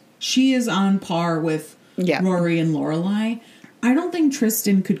fast. She is on par with Rory and Lorelai. I don't think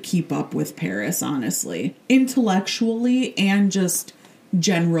Tristan could keep up with Paris, honestly. Intellectually and just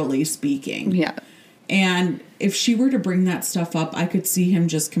generally speaking. Yeah. And if she were to bring that stuff up, I could see him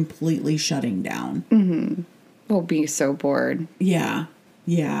just completely shutting down. Mm-hmm. We'll be so bored. Yeah.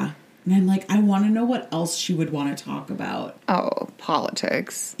 Yeah. And I'm like, I want to know what else she would want to talk about. Oh,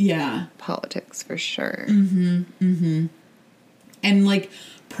 politics. Yeah. Politics for sure. Mm-hmm. Mm-hmm. And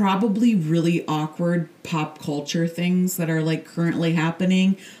probably really awkward pop culture things that are currently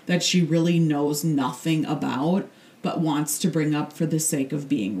happening that she really knows nothing about, but wants to bring up for the sake of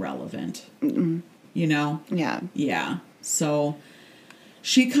being relevant. Mm-mm. Yeah. Yeah. So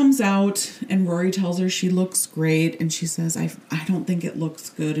she comes out and Rory tells her she looks great. And she says, I don't think it looks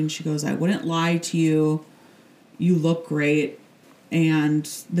good. And she goes, I wouldn't lie to you. You look great. And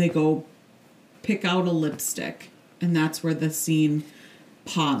they go pick out a lipstick. And that's where the scene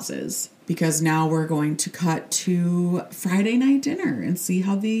pauses. Because now we're going to cut to Friday night dinner and see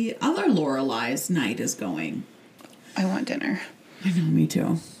how the other Lorelai's night is going. I want dinner. I know, me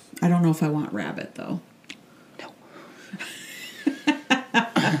too. I don't know if I want rabbit, though. No.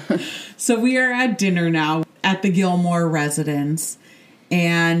 So we are at dinner now at the Gilmore residence.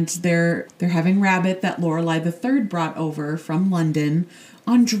 And they're having rabbit that Lorelai III brought over from London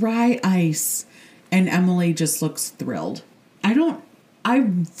on dry ice. And Emily just looks thrilled.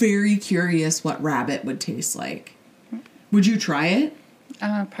 I'm very curious what rabbit would taste like. Would you try it?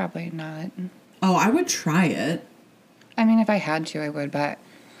 Probably not. Oh, I would try it. I mean, if I had to, I would, but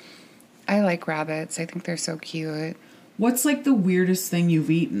I like rabbits. I think they're so cute. What's like the weirdest thing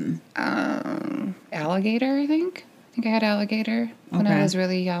you've eaten? Alligator, I think. I think I had alligator when I was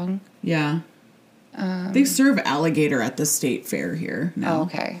really young. Yeah. They serve alligator at the state fair here now. Oh,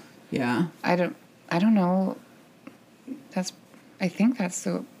 okay. Yeah. I don't know. I think that's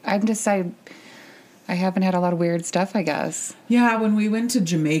the... I haven't had a lot of weird stuff, I guess. Yeah, when we went to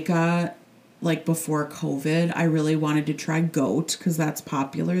Jamaica, like before COVID, I really wanted to try goat because that's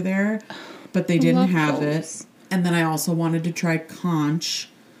popular there, but they didn't have it. And then I also wanted to try conch,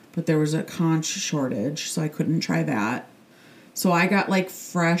 but there was a conch shortage, so I couldn't try that. So I got like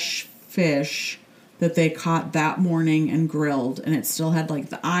fresh fish that they caught that morning and grilled, and it still had like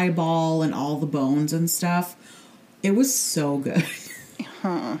the eyeball and all the bones and stuff. It was so good.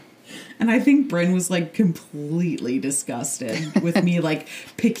 Huh. And I think Bryn was like completely disgusted with me like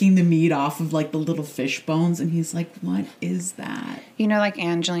picking the meat off of like the little fish bones. And he's like, what is that? You know, like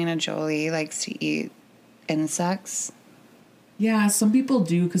Angelina Jolie likes to eat insects. Yeah, some people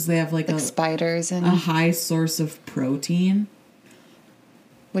do because they have like spiders and a high source of protein.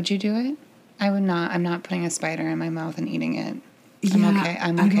 Would you do it? I would not. I'm not putting a spider in my mouth and eating it. I'm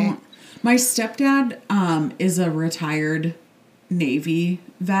Yeah, okay. My stepdad is a retired Navy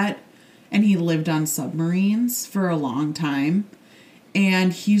vet, and he lived on submarines for a long time,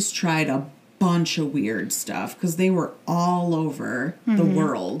 and he's tried a bunch of weird stuff because they were all over the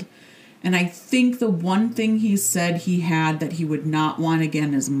world. And I think the one thing he said he had that he would not want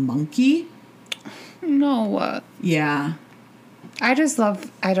again is monkey. No. Yeah. I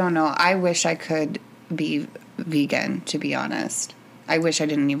don't know. I wish I could be vegan, to be honest. I wish I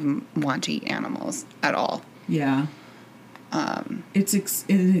didn't even want to eat animals at all. Yeah. It's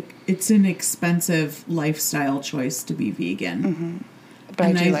an expensive lifestyle choice to be vegan. Mm-hmm.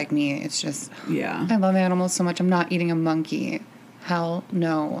 But like me, it's just... Yeah. I love animals so much. I'm not eating a monkey. Hell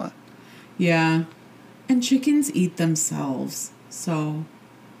no. Yeah. And chickens eat themselves, so...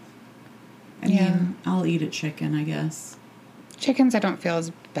 I mean, I'll eat a chicken, I guess. Chickens I don't feel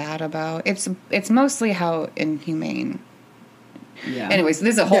as bad about. It's mostly how inhumane... Yeah. Anyways,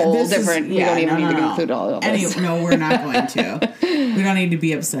 this is a whole different... we don't even need to include all of this. No, we're not going to. We don't need to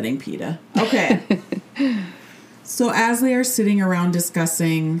be upsetting PETA. Okay. So as they are sitting around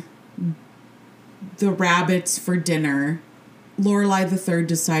discussing the rabbits for dinner, Lorelai the Third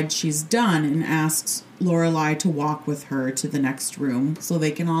decides she's done and asks Lorelai to walk with her to the next room so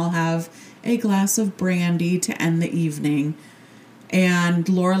they can all have a glass of brandy to end the evening. And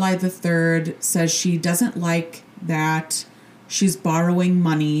Lorelai the Third says she doesn't like that she's borrowing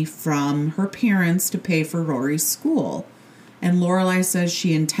money from her parents to pay for Rory's school. And Lorelai says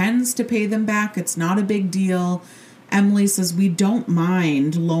she intends to pay them back. It's not a big deal. Emily says, we don't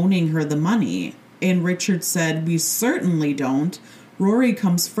mind loaning her the money. And Richard said, we certainly don't. Rory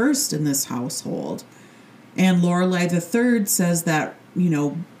comes first in this household. And Lorelai the Third says that,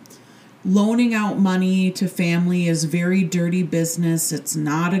 loaning out money to family is very dirty business. It's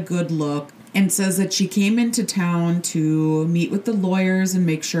not a good look. And says that she came into town to meet with the lawyers and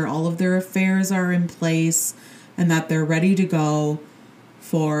make sure all of their affairs are in place and that they're ready to go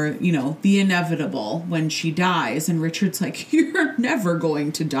for, the inevitable when she dies. And Richard's like, you're never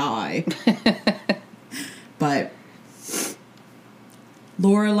going to die. But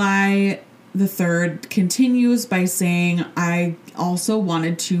Lorelai the Third continues by saying, I also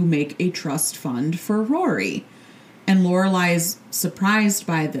wanted to make a trust fund for Rory. And Lorelai is surprised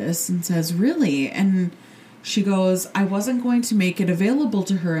by this and says, really? And she goes, I wasn't going to make it available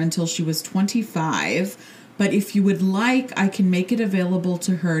to her until she was 25, but if you would like, I can make it available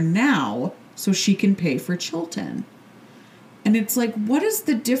to her now so she can pay for Chilton. And it's like, what is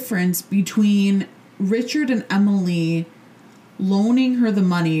the difference between Richard and Emily loaning her the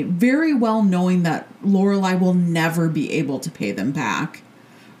money, very well knowing that Lorelai will never be able to pay them back,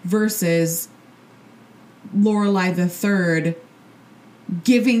 versus Lorelai the Third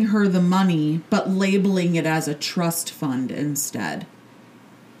giving her the money but labeling it as a trust fund instead?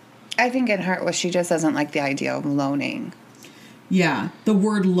 I think in her, she just doesn't like the idea of loaning. Yeah, the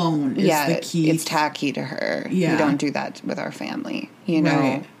word loan is the key. It's tacky to her. Yeah. We don't do that with our family,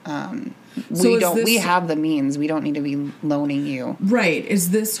 Right. So we have the means. We don't need to be loaning you. Right.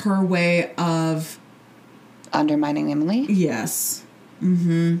 Is this her way of undermining Emily? Yes.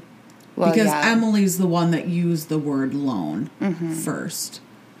 Mm-hmm. Well, because Emily's the one that used the word loan first.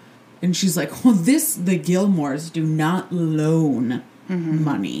 And she's like, the Gilmores do not loan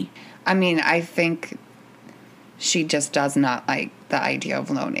money. I mean, I think she just does not like the idea of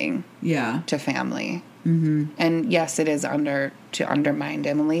loaning to family. Mm-hmm. And yes, it is to undermine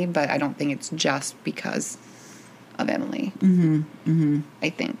Emily, but I don't think it's just because of Emily. Mm-hmm. Mm-hmm. I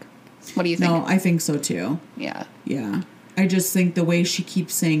think. What do you think? No, I think so too. Yeah. Yeah. I just think the way she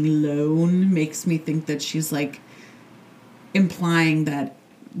keeps saying loan makes me think that she's like implying that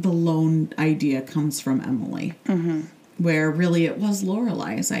the loan idea comes from Emily. Mm-hmm. Where really it was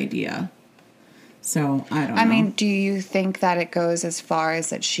Lorelai's idea. So, I don't know. I mean, do you think that it goes as far as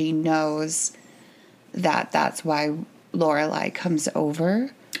that she knows that that's why Lorelai comes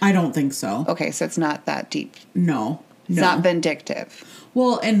over? I don't think so. Okay, so it's not that deep. No. It's not vindictive.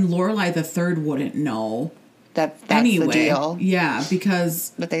 Well, and Lorelai the third wouldn't know. That's anyway. The deal. Yeah,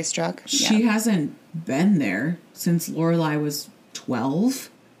 because that they struck. She hasn't been there since Lorelai was 12.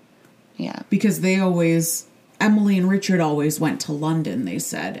 Yeah. Because Emily and Richard always went to London, they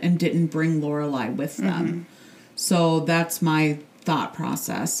said, and didn't bring Lorelai with them. Mm-hmm. So that's my thought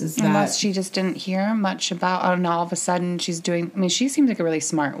process is that... Unless she just didn't hear much about... and all of a sudden she's doing... I mean, she seems like a really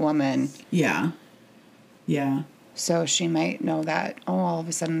smart woman. Yeah. Yeah. So she might know that, all of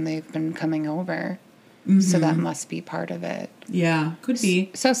a sudden they've been coming over. Mm-hmm. So that must be part of it. Yeah, could be.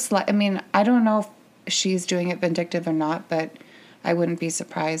 So, I mean, I don't know if she's doing it vindictive or not, but I wouldn't be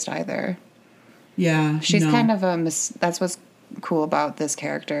surprised either. Yeah, she's kind of that's what's cool about this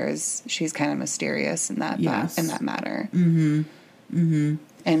character is she's kind of mysterious in that in that matter. Mm-hmm. Mm-hmm.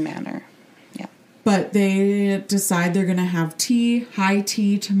 In manner, yeah. But they decide they're going to have high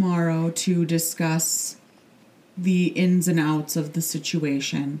tea tomorrow to discuss the ins and outs of the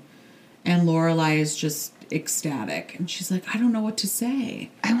situation. And Lorelai is just ecstatic. And she's like, I don't know what to say.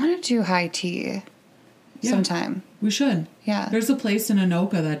 I want to do high tea sometime. We should. Yeah. There's a place in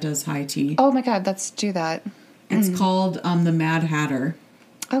Anoka that does high tea. Oh, my God. Let's do that. It's called the Mad Hatter.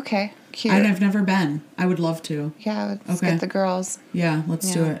 Okay. Cute. I've never been. I would love to. Yeah. Let's get the girls. Yeah.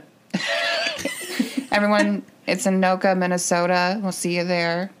 Let's do it. Everyone, it's in Anoka, Minnesota. We'll see you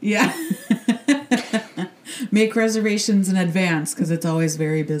there. Yeah. Make reservations in advance because it's always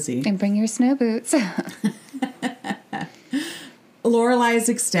very busy. And bring your snow boots. Lorelai is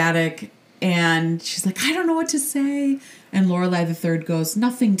ecstatic and she's like, I don't know what to say. And Lorelai the third goes,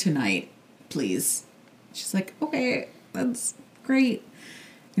 nothing tonight, please. She's like, okay, that's great.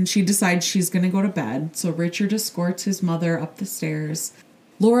 And she decides she's going to go to bed. So Richard escorts his mother up the stairs.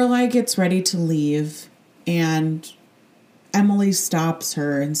 Lorelai gets ready to leave and Emily stops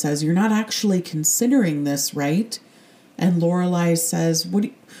her and says, you're not actually considering this, right? And Lorelai says, what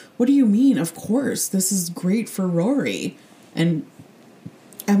do you mean? Of course, this is great for Rory. And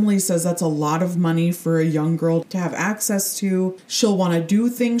Emily says that's a lot of money for a young girl to have access to. She'll want to do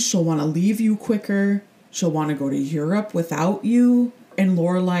things. She'll want to leave you quicker. She'll want to go to Europe without you. And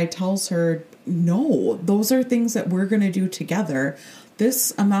Lorelai tells her, no, those are things that we're going to do together.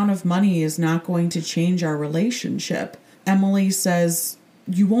 This amount of money is not going to change our relationship. Emily says,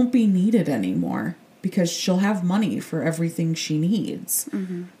 you won't be needed anymore because she'll have money for everything she needs.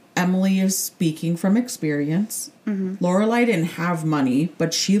 Mm-hmm. Emily is speaking from experience. Mm-hmm. Lorelai didn't have money,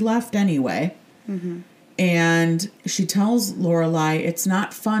 but she left anyway. Mm-hmm. And she tells Lorelai, it's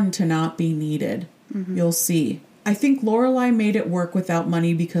not fun to not be needed. Mm-hmm. You'll see. I think Lorelai made it work without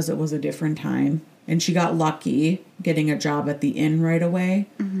money because it was a different time. And she got lucky getting a job at the inn right away.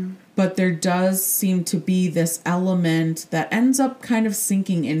 Mm-hmm. But there does seem to be this element that ends up kind of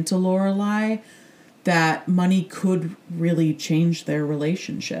sinking into Lorelai that money could really change their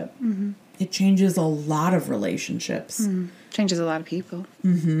relationship. Mm-hmm. It changes a lot of relationships. Mm-hmm. Changes a lot of people.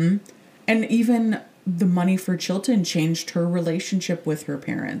 Mm-hmm. And even the money for Chilton changed her relationship with her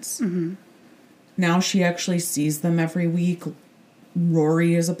parents. Mm-hmm. Now she actually sees them every week.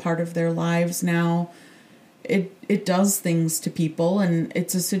 Rory is a part of their lives now. It does things to people, and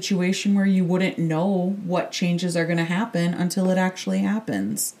it's a situation where you wouldn't know what changes are going to happen until it actually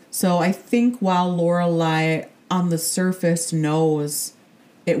happens. So I think while Lorelai on the surface knows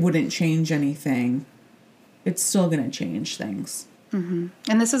it wouldn't change anything, it's still going to change things. Mm-hmm.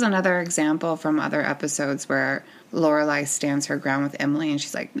 And this is another example from other episodes where Lorelai stands her ground with Emily, and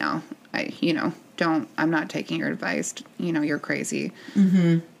she's like, "No, I'm not taking your advice. You're crazy."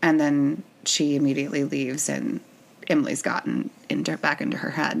 Mm-hmm. And then she immediately leaves, and Emily's gotten back into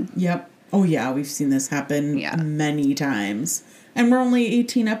her head. Yep. Oh yeah, we've seen this happen many times, and we're only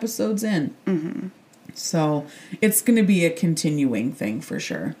 18 episodes in. Mm-hmm. So it's going to be a continuing thing for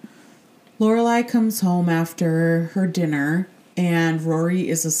sure. Lorelai comes home after her dinner, and Rory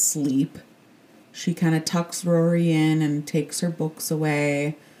is asleep. She kind of tucks Rory in and takes her books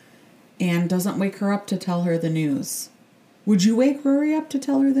away and doesn't wake her up to tell her the news. Would you wake Rory up to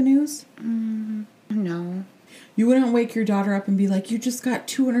tell her the news? No. You wouldn't wake your daughter up and be like, you just got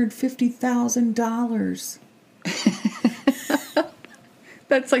 $250,000.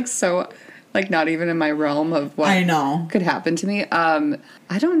 That's like so Like, not even in my realm of what I know. could happen to me.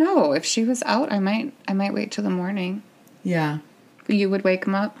 I don't know. If she was out, I might wait till the morning. Yeah. You would wake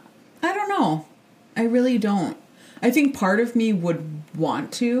him up? I don't know. I really don't. I think part of me would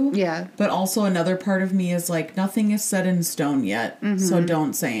want to. Yeah. But also another part of me is like, nothing is set in stone yet, so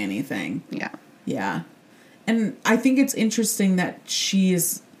don't say anything. Yeah. Yeah. And I think it's interesting that she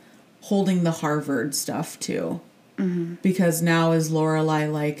is holding the Harvard stuff, too. Because now is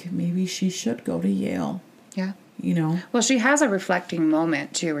Lorelai like, maybe she should go to Yale. Yeah. You know? Well, she has a reflecting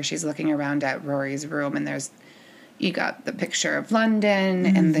moment, too, where she's looking around at Rory's room, and you got the picture of London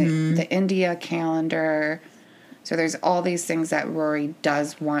and the India calendar. So there's all these things that Rory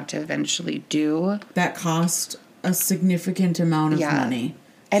does want to eventually do. That cost a significant amount of money.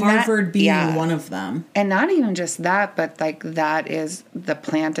 And Harvard being one of them. And not even just that, but, like, that is the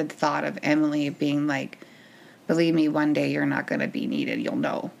planted thought of Emily being like, believe me, one day you're not going to be needed. You'll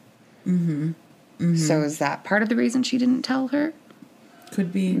know. So is that part of the reason she didn't tell her?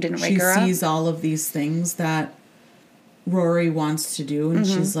 Could be. Didn't wake her up? She sees all of these things that Rory wants to do, and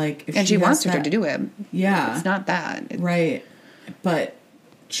she's like... And she wants her to do it. Yeah. It's not that. Right. But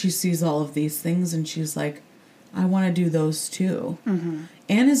she sees all of these things, and she's like, I want to do those too.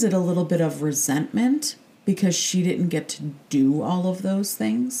 And is it a little bit of resentment because she didn't get to do all of those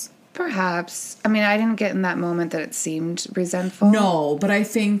things? Perhaps. I mean, I didn't get in that moment that it seemed resentful. No, but I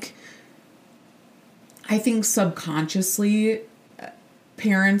think subconsciously,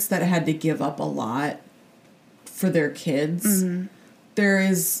 parents that had to give up a lot for their kids, there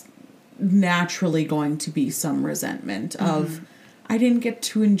is naturally going to be some resentment of, I didn't get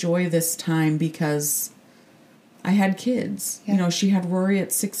to enjoy this time because I had kids. Yeah. You know, she had Rory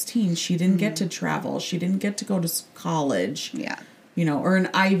at 16. She didn't get to travel. She didn't get to go to college. Yeah. You know, or an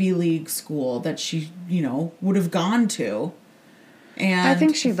Ivy League school that she, you know, would have gone to. And I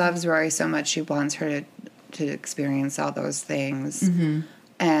think she loves Rory so much she wants her to experience all those things.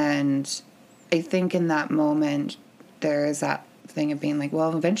 And I think in that moment there is that thing of being like,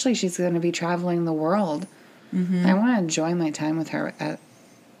 well, eventually she's going to be traveling the world. I want to enjoy my time with her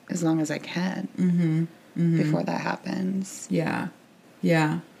as long as I can before that happens. Yeah.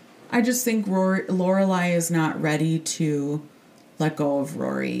 Yeah. I just think Lorelai is not ready to let go of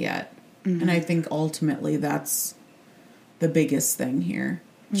Rory yet. And I think ultimately that's the biggest thing here.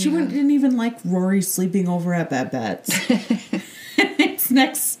 She didn't even like Rory sleeping over at Babette's. It's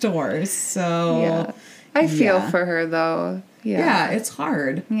next door, so... Yeah. I feel for her, though. Yeah, it's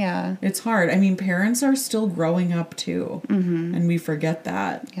hard. Yeah. It's hard. I mean, parents are still growing up, too. And we forget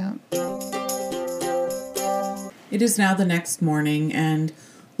that. Yeah. It is now the next morning, and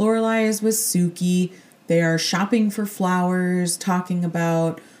Lorelai is with Suki. They are shopping for flowers, talking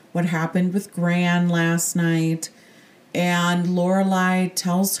about what happened with Gran last night. And Lorelai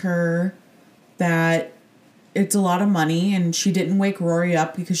tells her that it's a lot of money, and she didn't wake Rory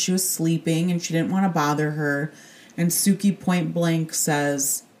up because she was sleeping, and she didn't want to bother her. And Suki point blank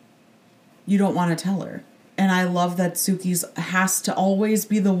says, you don't want to tell her. And I love that Suki has to always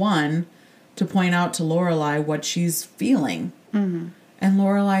be the one to point out to Lorelai what she's feeling. And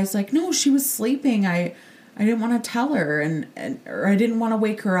Lorelai's like, no, she was sleeping. I didn't want to tell her, or I didn't want to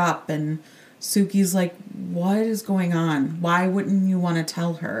wake her up. And Suki's like, what is going on? Why wouldn't you want to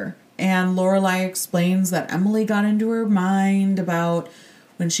tell her? And Lorelai explains that Emily got into her mind about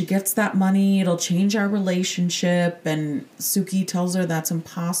when she gets that money, it'll change our relationship. And Suki tells her that's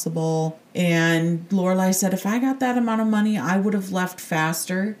impossible. And Lorelai said, if I got that amount of money, I would have left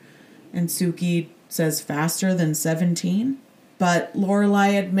faster. And Suki says faster than 17. But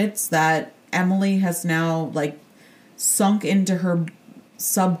Lorelai admits that Emily has now, like, sunk into her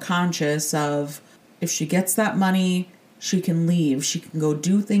subconscious of if she gets that money, she can leave. She can go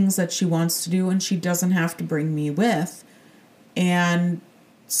do things that she wants to do, and she doesn't have to bring me with. And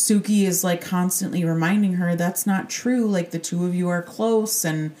Suki is, like, constantly reminding her that's not true. Like, the two of you are close,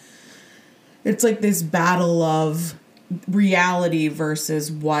 and it's like this battle of reality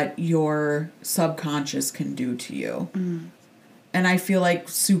versus what your subconscious can do to you. And I feel like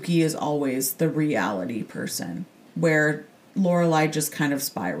Suki is always the reality person, where Lorelai just kind of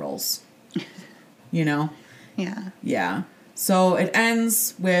spirals. You know? Yeah. Yeah. So it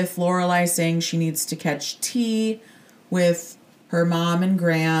ends with Lorelai saying she needs to catch tea with her mom and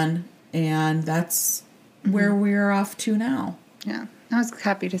Gran, and that's where we're off to now. Yeah. I was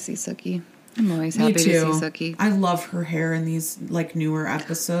happy to see Suki. I'm always happy to see Suki. I love her hair in these, like, newer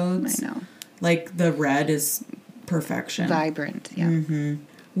episodes. I know. Like, the red is perfection. Vibrant, yeah.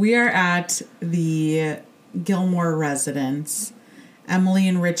 We are at the Gilmore residence. Emily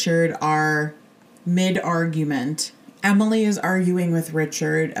and Richard are mid-argument. Emily is arguing with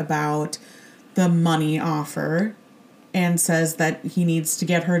Richard about the money offer and says that he needs to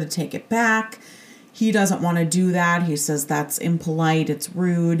get her to take it back. He doesn't want to do that. He says that's impolite, it's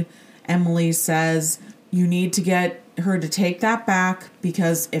rude. Emily says, you need to get her to take that back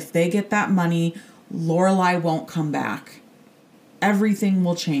because if they get that money, Lorelai won't come back. Everything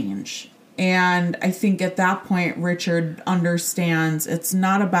will change. And I think at that point, Richard understands it's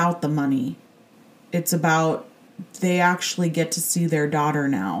not about the money. It's about they actually get to see their daughter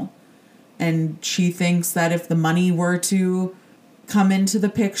now. And she thinks that if the money were to come into the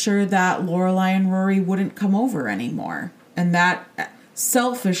picture, that Lorelai and Rory wouldn't come over anymore. And that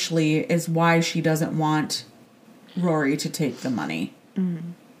selfishly is why she doesn't want Rory to take the money.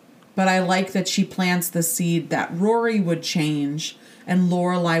 Mm-hmm. But I like that she plants the seed that Rory would change and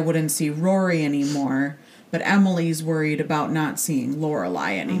Lorelai wouldn't see Rory anymore. But Emily's worried about not seeing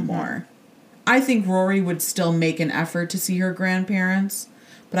Lorelai anymore. Mm-hmm. I think Rory would still make an effort to see her grandparents.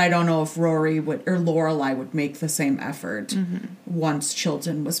 But I don't know if Rory would or Lorelai would make the same effort once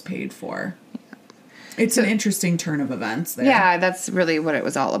Chilton was paid for. Yeah. It's an interesting turn of events there. Yeah, that's really what it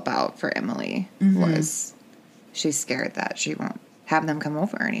was all about for Emily. Was she's scared that she won't have them come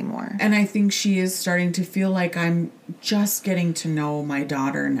over anymore. And I think she is starting to feel like I'm just getting to know my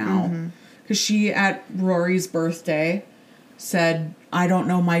daughter now. Because she, at Rory's birthday, said, I don't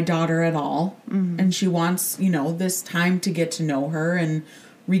know my daughter at all. And she wants, this time to get to know her and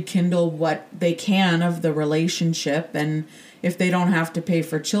rekindle what they can of the relationship. And if they don't have to pay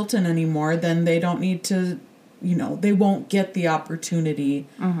for Chilton anymore, then they don't need to, they won't get the opportunity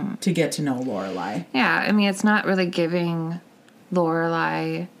to get to know Lorelai. Yeah, I mean, it's not really giving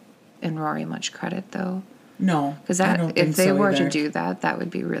Lorelai and Rory much credit, though. No, because if they were to do that, that would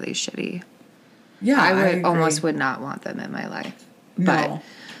be really shitty. Yeah, I almost would not want them in my life. No.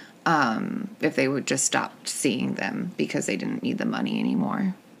 But if they would just stop seeing them because they didn't need the money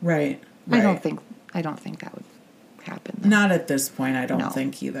anymore. Right. I don't think that would happen, though. Not at this point, I don't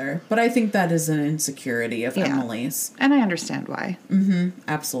think either. But I think that is an insecurity of Emily's. And I understand why.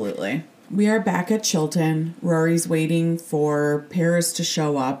 Absolutely. We are back at Chilton. Rory's waiting for Paris to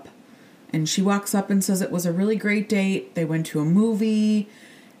show up. And she walks up and says it was a really great date. They went to a movie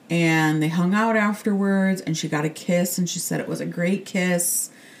and they hung out afterwards and she got a kiss and she said it was a great kiss.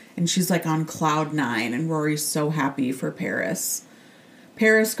 And she's like on cloud 9 and Rory's so happy for Paris.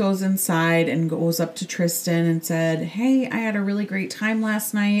 Paris goes inside and goes up to Tristan and said, hey, I had a really great time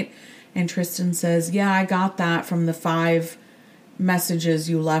last night. And Tristan says, yeah, I got that from the 5 messages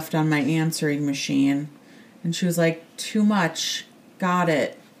you left on my answering machine. And she was like, too much. Got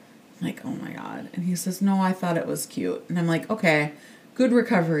it. I'm like, oh my God. And he says, no, I thought it was cute. And I'm like, okay, good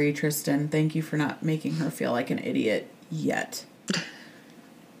recovery, Tristan. Thank you for not making her feel like an idiot yet.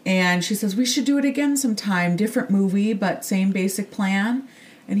 And she says, we should do it again sometime. Different movie, but same basic plan.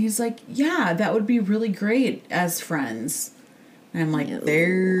 And he's like, yeah, that would be really great as friends. And I'm like,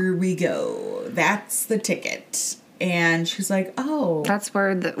 there we go. That's the ticket. And she's like, oh. That's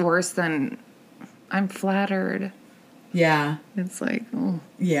worse than I'm flattered. Yeah. It's like, oh.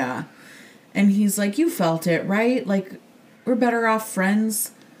 Yeah. And he's like, you felt it, right? Like, we're better off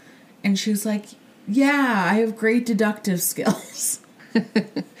friends. And she's like, yeah, I have great deductive skills.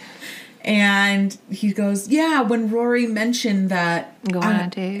 And he goes, yeah, when Rory mentioned that go on a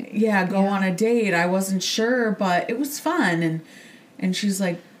date. Yeah, go on a date. I wasn't sure, but it was fun. And she's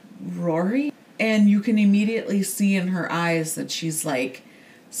like, Rory? And you can immediately see in her eyes that she's like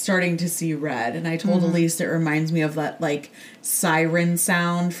starting to see red. And I told Elise it reminds me of that like siren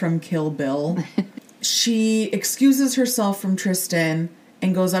sound from Kill Bill. She excuses herself from Tristan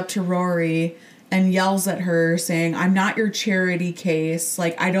and goes up to Rory and yells at her saying, I'm not your charity case.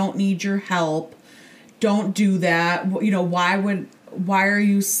 Like, I don't need your help. Don't do that. Why are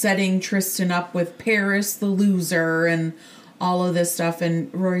you setting Tristan up with Paris, the loser, and all of this stuff?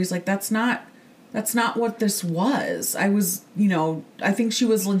 And Rory's like, that's not what this was. I think she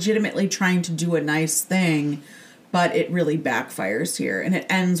was legitimately trying to do a nice thing, but it really backfires here. And it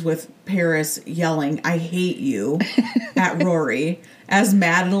ends with Paris yelling, I hate you, at Rory, as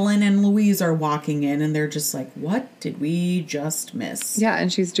Madeline and Louise are walking in, and they're just like, what did we just miss? Yeah,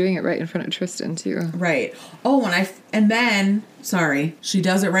 and she's doing it right in front of Tristan, too. Right. Oh, she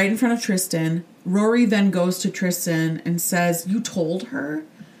does it right in front of Tristan. Rory then goes to Tristan and says, you told her?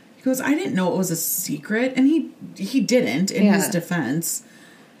 He goes, I didn't know it was a secret. And he didn't in his defense.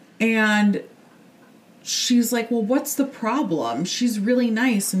 And she's like, well, what's the problem? She's really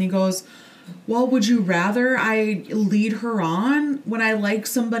nice. And he goes, well, would you rather I lead her on when I like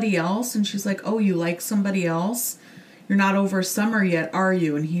somebody else? And she's like, oh, you like somebody else? You're not over Summer yet, are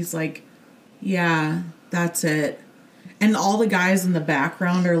you? And he's like, yeah, that's it. And all the guys in the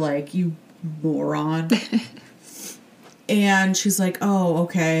background are like, you moron. And she's like, oh,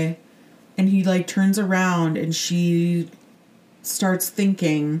 okay. And he, like, turns around and she starts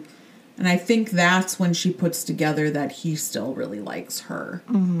thinking. And I think that's when she puts together that he still really likes her.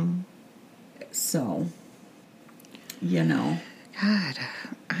 Mm-hmm. So, you know. God,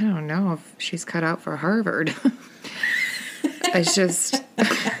 I don't know if she's cut out for Harvard. It's just,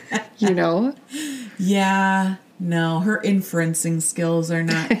 you know. Yeah, no, her inferencing skills are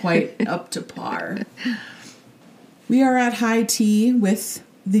not quite up to par. We are at high tea with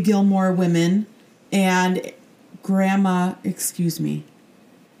the Gilmore women, and Gran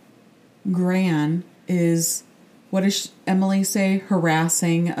is, what does Emily say,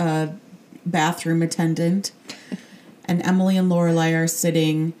 harassing a bathroom attendant. And Emily and Lorelai are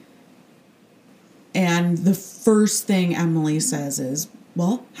sitting, and the first thing Emily says is,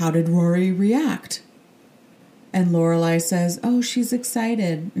 well, how did Rory react? And Lorelai says, oh, she's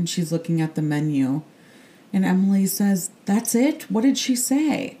excited. And she's looking at the menu. And Emily says, that's it? What did she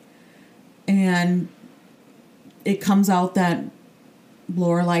say? And it comes out that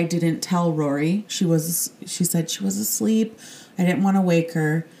Lorelai didn't tell Rory. She said she was asleep. I didn't want to wake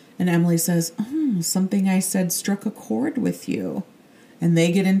her. And Emily says, oh, something I said struck a chord with you. And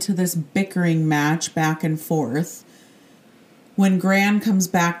they get into this bickering match back and forth. When Gran comes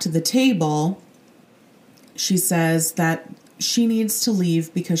back to the table, she says that she needs to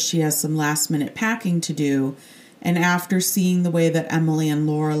leave because she has some last-minute packing to do. And after seeing the way that Emily and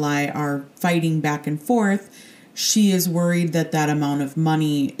Lorelai are fighting back and forth, she is worried that that amount of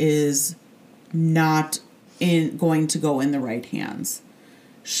money is not going to go in the right hands.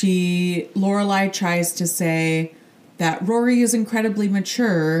 Lorelai tries to say that Rory is incredibly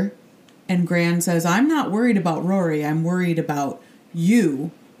mature, and Gran says, I'm not worried about Rory, I'm worried about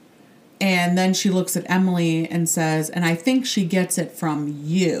you. And then she looks at Emily and says, and I think she gets it from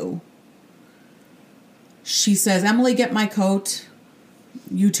you. She says, Emily, get my coat.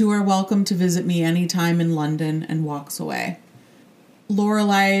 You two are welcome to visit me anytime in London, and walks away.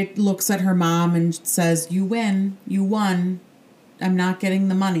 Lorelai looks at her mom and says, you win. You won. I'm not getting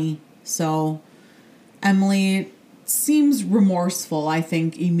the money. So Emily seems remorseful, I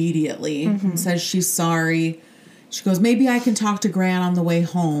think, immediately. And says she's sorry. She goes, maybe I can talk to Gran on the way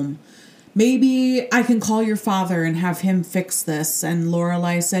home. Maybe I can call your father and have him fix this. And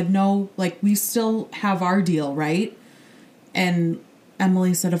Lorelai said, no, like, we still have our deal, right? And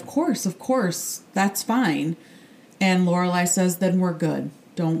Emily said, of course, that's fine. And Lorelai says, then we're good.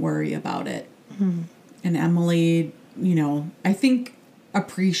 Don't worry about it. And Emily, you know, I think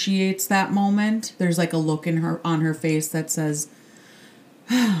appreciates that moment. There's like a look on her face that says,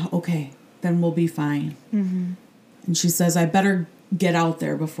 okay, then we'll be fine. And she says, I better get out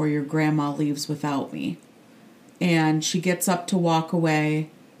there before your grandma leaves without me. And she gets up to walk away,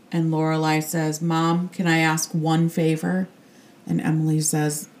 and Lorelai says, Mom, can I ask one favor? And Emily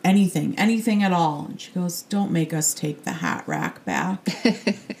says, anything at all. And she goes, don't make us take the hat rack back.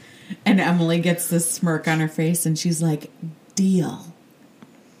 And Emily gets this smirk on her face, and she's like, deal.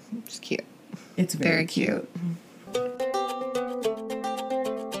 It's cute. It's very cute.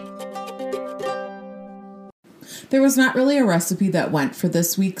 There was not really a recipe that went for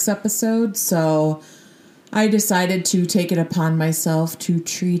this week's episode, so I decided to take it upon myself to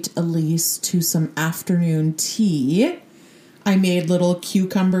treat Elise to some afternoon tea. I made little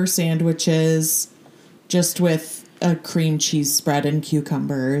cucumber sandwiches just with a cream cheese spread and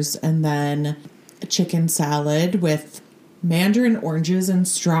cucumbers, and then a chicken salad with mandarin oranges and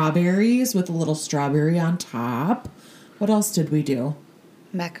strawberries with a little strawberry on top. What else did we do?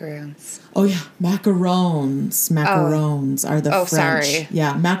 Macaroons. Oh, yeah. Macarons. Macarons are the French. Sorry.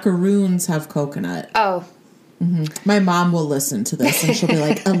 Yeah. Macaroons have coconut. Oh. My mom will listen to this and she'll be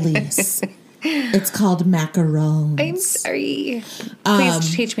like, Elise, it's called macarons. I'm sorry.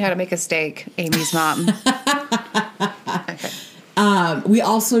 Please teach me how to make a steak, Amy's mom. Okay. We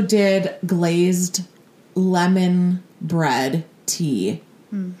also did glazed lemon bread tea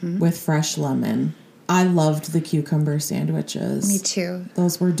with fresh lemon. I loved the cucumber sandwiches. Me too.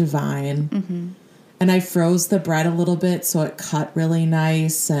 Those were divine. And I froze the bread a little bit so it cut really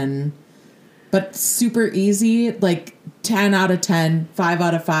nice, but super easy, like 10 out of 10, 5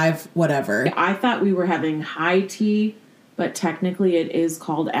 out of 5, whatever. I thought we were having high tea, but technically it is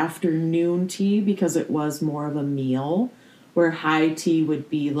called afternoon tea because it was more of a meal, where high tea would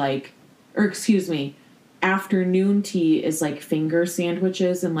be like, afternoon tea is like finger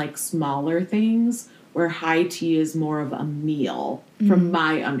sandwiches and like smaller things, where high tea is more of a meal, from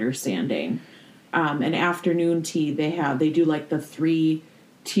my understanding. And afternoon tea, they do like the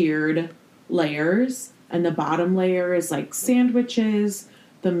 3-tiered layers, and the bottom layer is like sandwiches,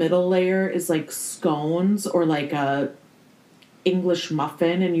 the middle layer is like scones or like a English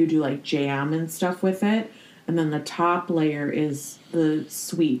muffin, and you do like jam and stuff with it. And then the top layer is the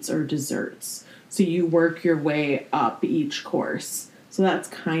sweets or desserts. So you work your way up each course. So that's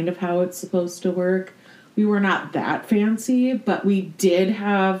kind of how it's supposed to work. We were not that fancy, but we did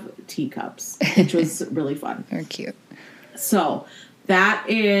have teacups, which was really fun. They're cute. So that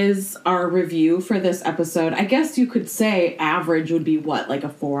is our review for this episode. I guess you could say average would be what, like a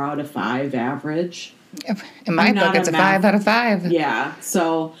 4 out of 5 average? In my book, it's a 5 out of 5. Yeah.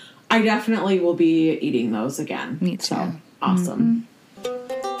 So I definitely will be eating those again. Me too. So awesome.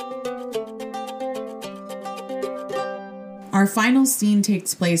 Our final scene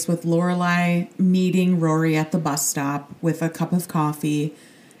takes place with Lorelai meeting Rory at the bus stop with a cup of coffee.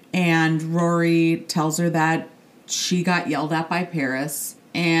 And Rory tells her that she got yelled at by Paris.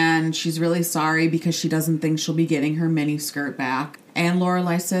 And she's really sorry because she doesn't think she'll be getting her mini skirt back. And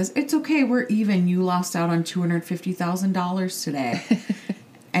Lorelai says, it's okay, we're even. You lost out on $250,000 today.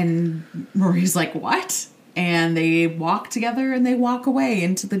 And Rory's like, what? And they walk together and they walk away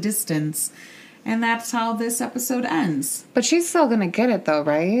into the distance. And that's how this episode ends. But she's still going to get it, though,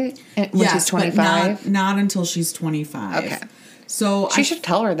 right? When she's 25? But not until she's 25. Okay. So she should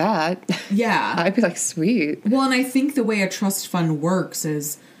tell her that. Yeah. I'd be like, sweet. Well, and I think the way a trust fund works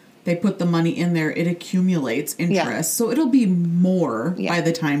is they put the money in there, it accumulates interest. Yeah. So it'll be more by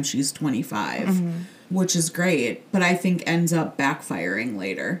the time she's 25, which is great. But I think ends up backfiring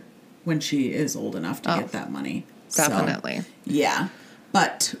later when she is old enough to get that money. Definitely. So, yeah.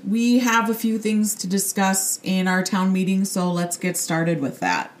 But we have a few things to discuss in our town meeting, so let's get started with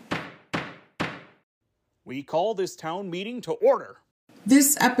that. We call this town meeting to order.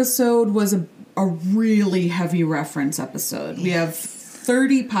 This episode was a really heavy reference episode. Yes. We have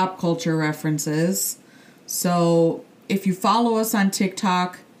 30 pop culture references. So if you follow us on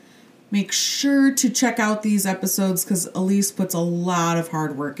TikTok, make sure to check out these episodes because Elise puts a lot of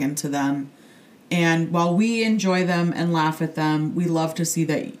hard work into them. And while we enjoy them and laugh at them, we love to see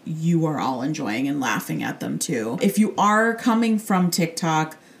that you are all enjoying and laughing at them too. If you are coming from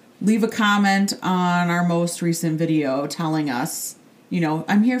TikTok, leave a comment on our most recent video telling us,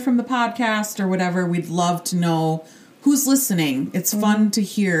 I'm here from the podcast or whatever. We'd love to know who's listening. It's fun to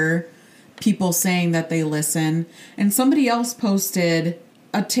hear people saying that they listen. And somebody else posted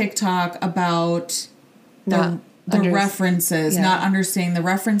a TikTok about the references, not understanding the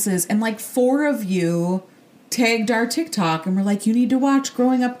references. And like 4 of you tagged our TikTok and were like, you need to watch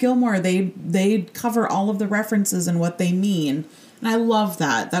Growing Up Gilmore. They cover all of the references and what they mean. And I love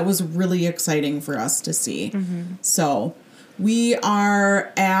that. That was really exciting for us to see. So we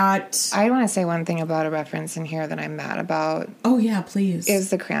are at... I want to say one thing about a reference in here that I'm mad about. Oh, yeah, please. Is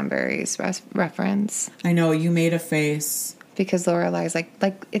the Cranberries reference. I know, you made a face. Because Lorelai's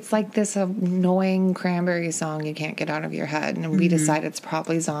like it's like this annoying Cranberry song you can't get out of your head. And we decide it's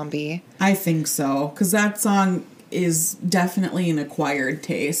probably Zombie. I think so. Because that song is definitely an acquired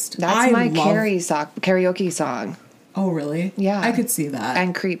taste. That's my karaoke song. Oh, really? Yeah. I could see that.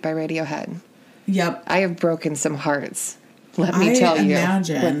 And Creep by Radiohead. Yep. I have broken some hearts. Let me tell you,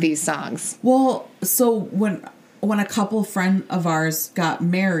 with these songs. Well, so when a couple friend of ours got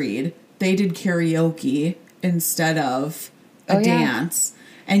married, they did karaoke instead of a dance.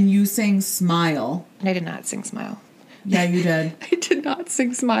 And you sang Smile. And I did not sing Smile. Yeah, you did. I did not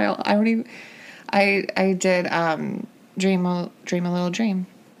sing Smile. I did Dream a Little Dream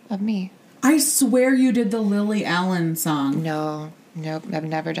of Me. I swear you did the Lily Allen song. Nope, I've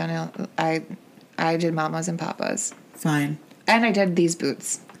never done it. I did Mamas and Papas. Fine. And I did These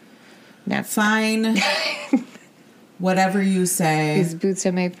Boots. Fine. Whatever you say. These boots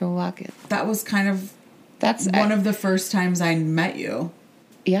are made for walking. That was kind of one of the first times I met you.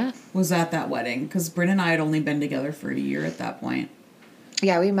 Yeah. Was at that wedding. Because Bryn and I had only been together for a year at that point.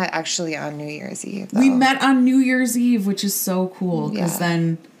 Yeah, we met actually on New Year's Eve, though. We met on New Year's Eve, which is so cool. Because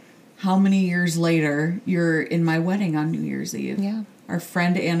then... How many years later, you're in my wedding on New Year's Eve? Yeah. Our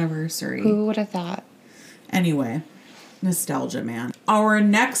friend anniversary. Who would have thought? Anyway, nostalgia, man. Our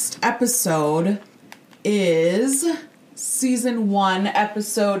next episode is Season 1,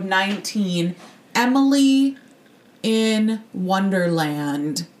 Episode 19, Emily in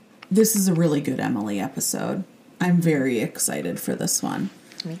Wonderland. This is a really good Emily episode. I'm very excited for this one.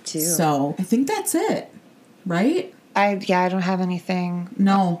 Me too. So, I think that's it, right? I don't have anything.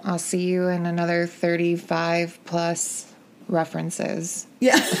 No. I'll see you in another 35 plus references.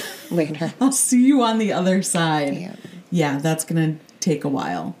 Yeah. Later. I'll see you on the other side. Yeah, that's going to take a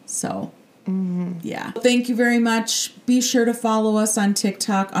while. So, yeah. Thank you very much. Be sure to follow us on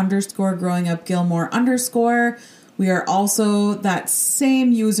TikTok _growingupgilmore_. We are also that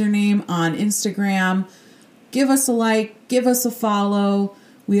same username on Instagram. Give us a like, give us a follow.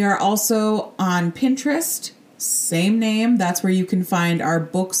 We are also on Pinterest, same name. That's where you can find our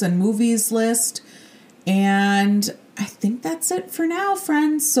books and movies list. And I think that's it for now,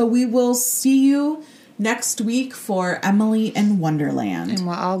 friends. So we will see you next week for Emily in Wonderland. And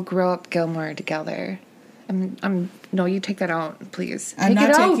we'll all grow up Gilmore together. No, you take that out, please. I'm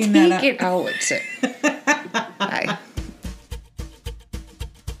not taking that out. Take it out. Bye.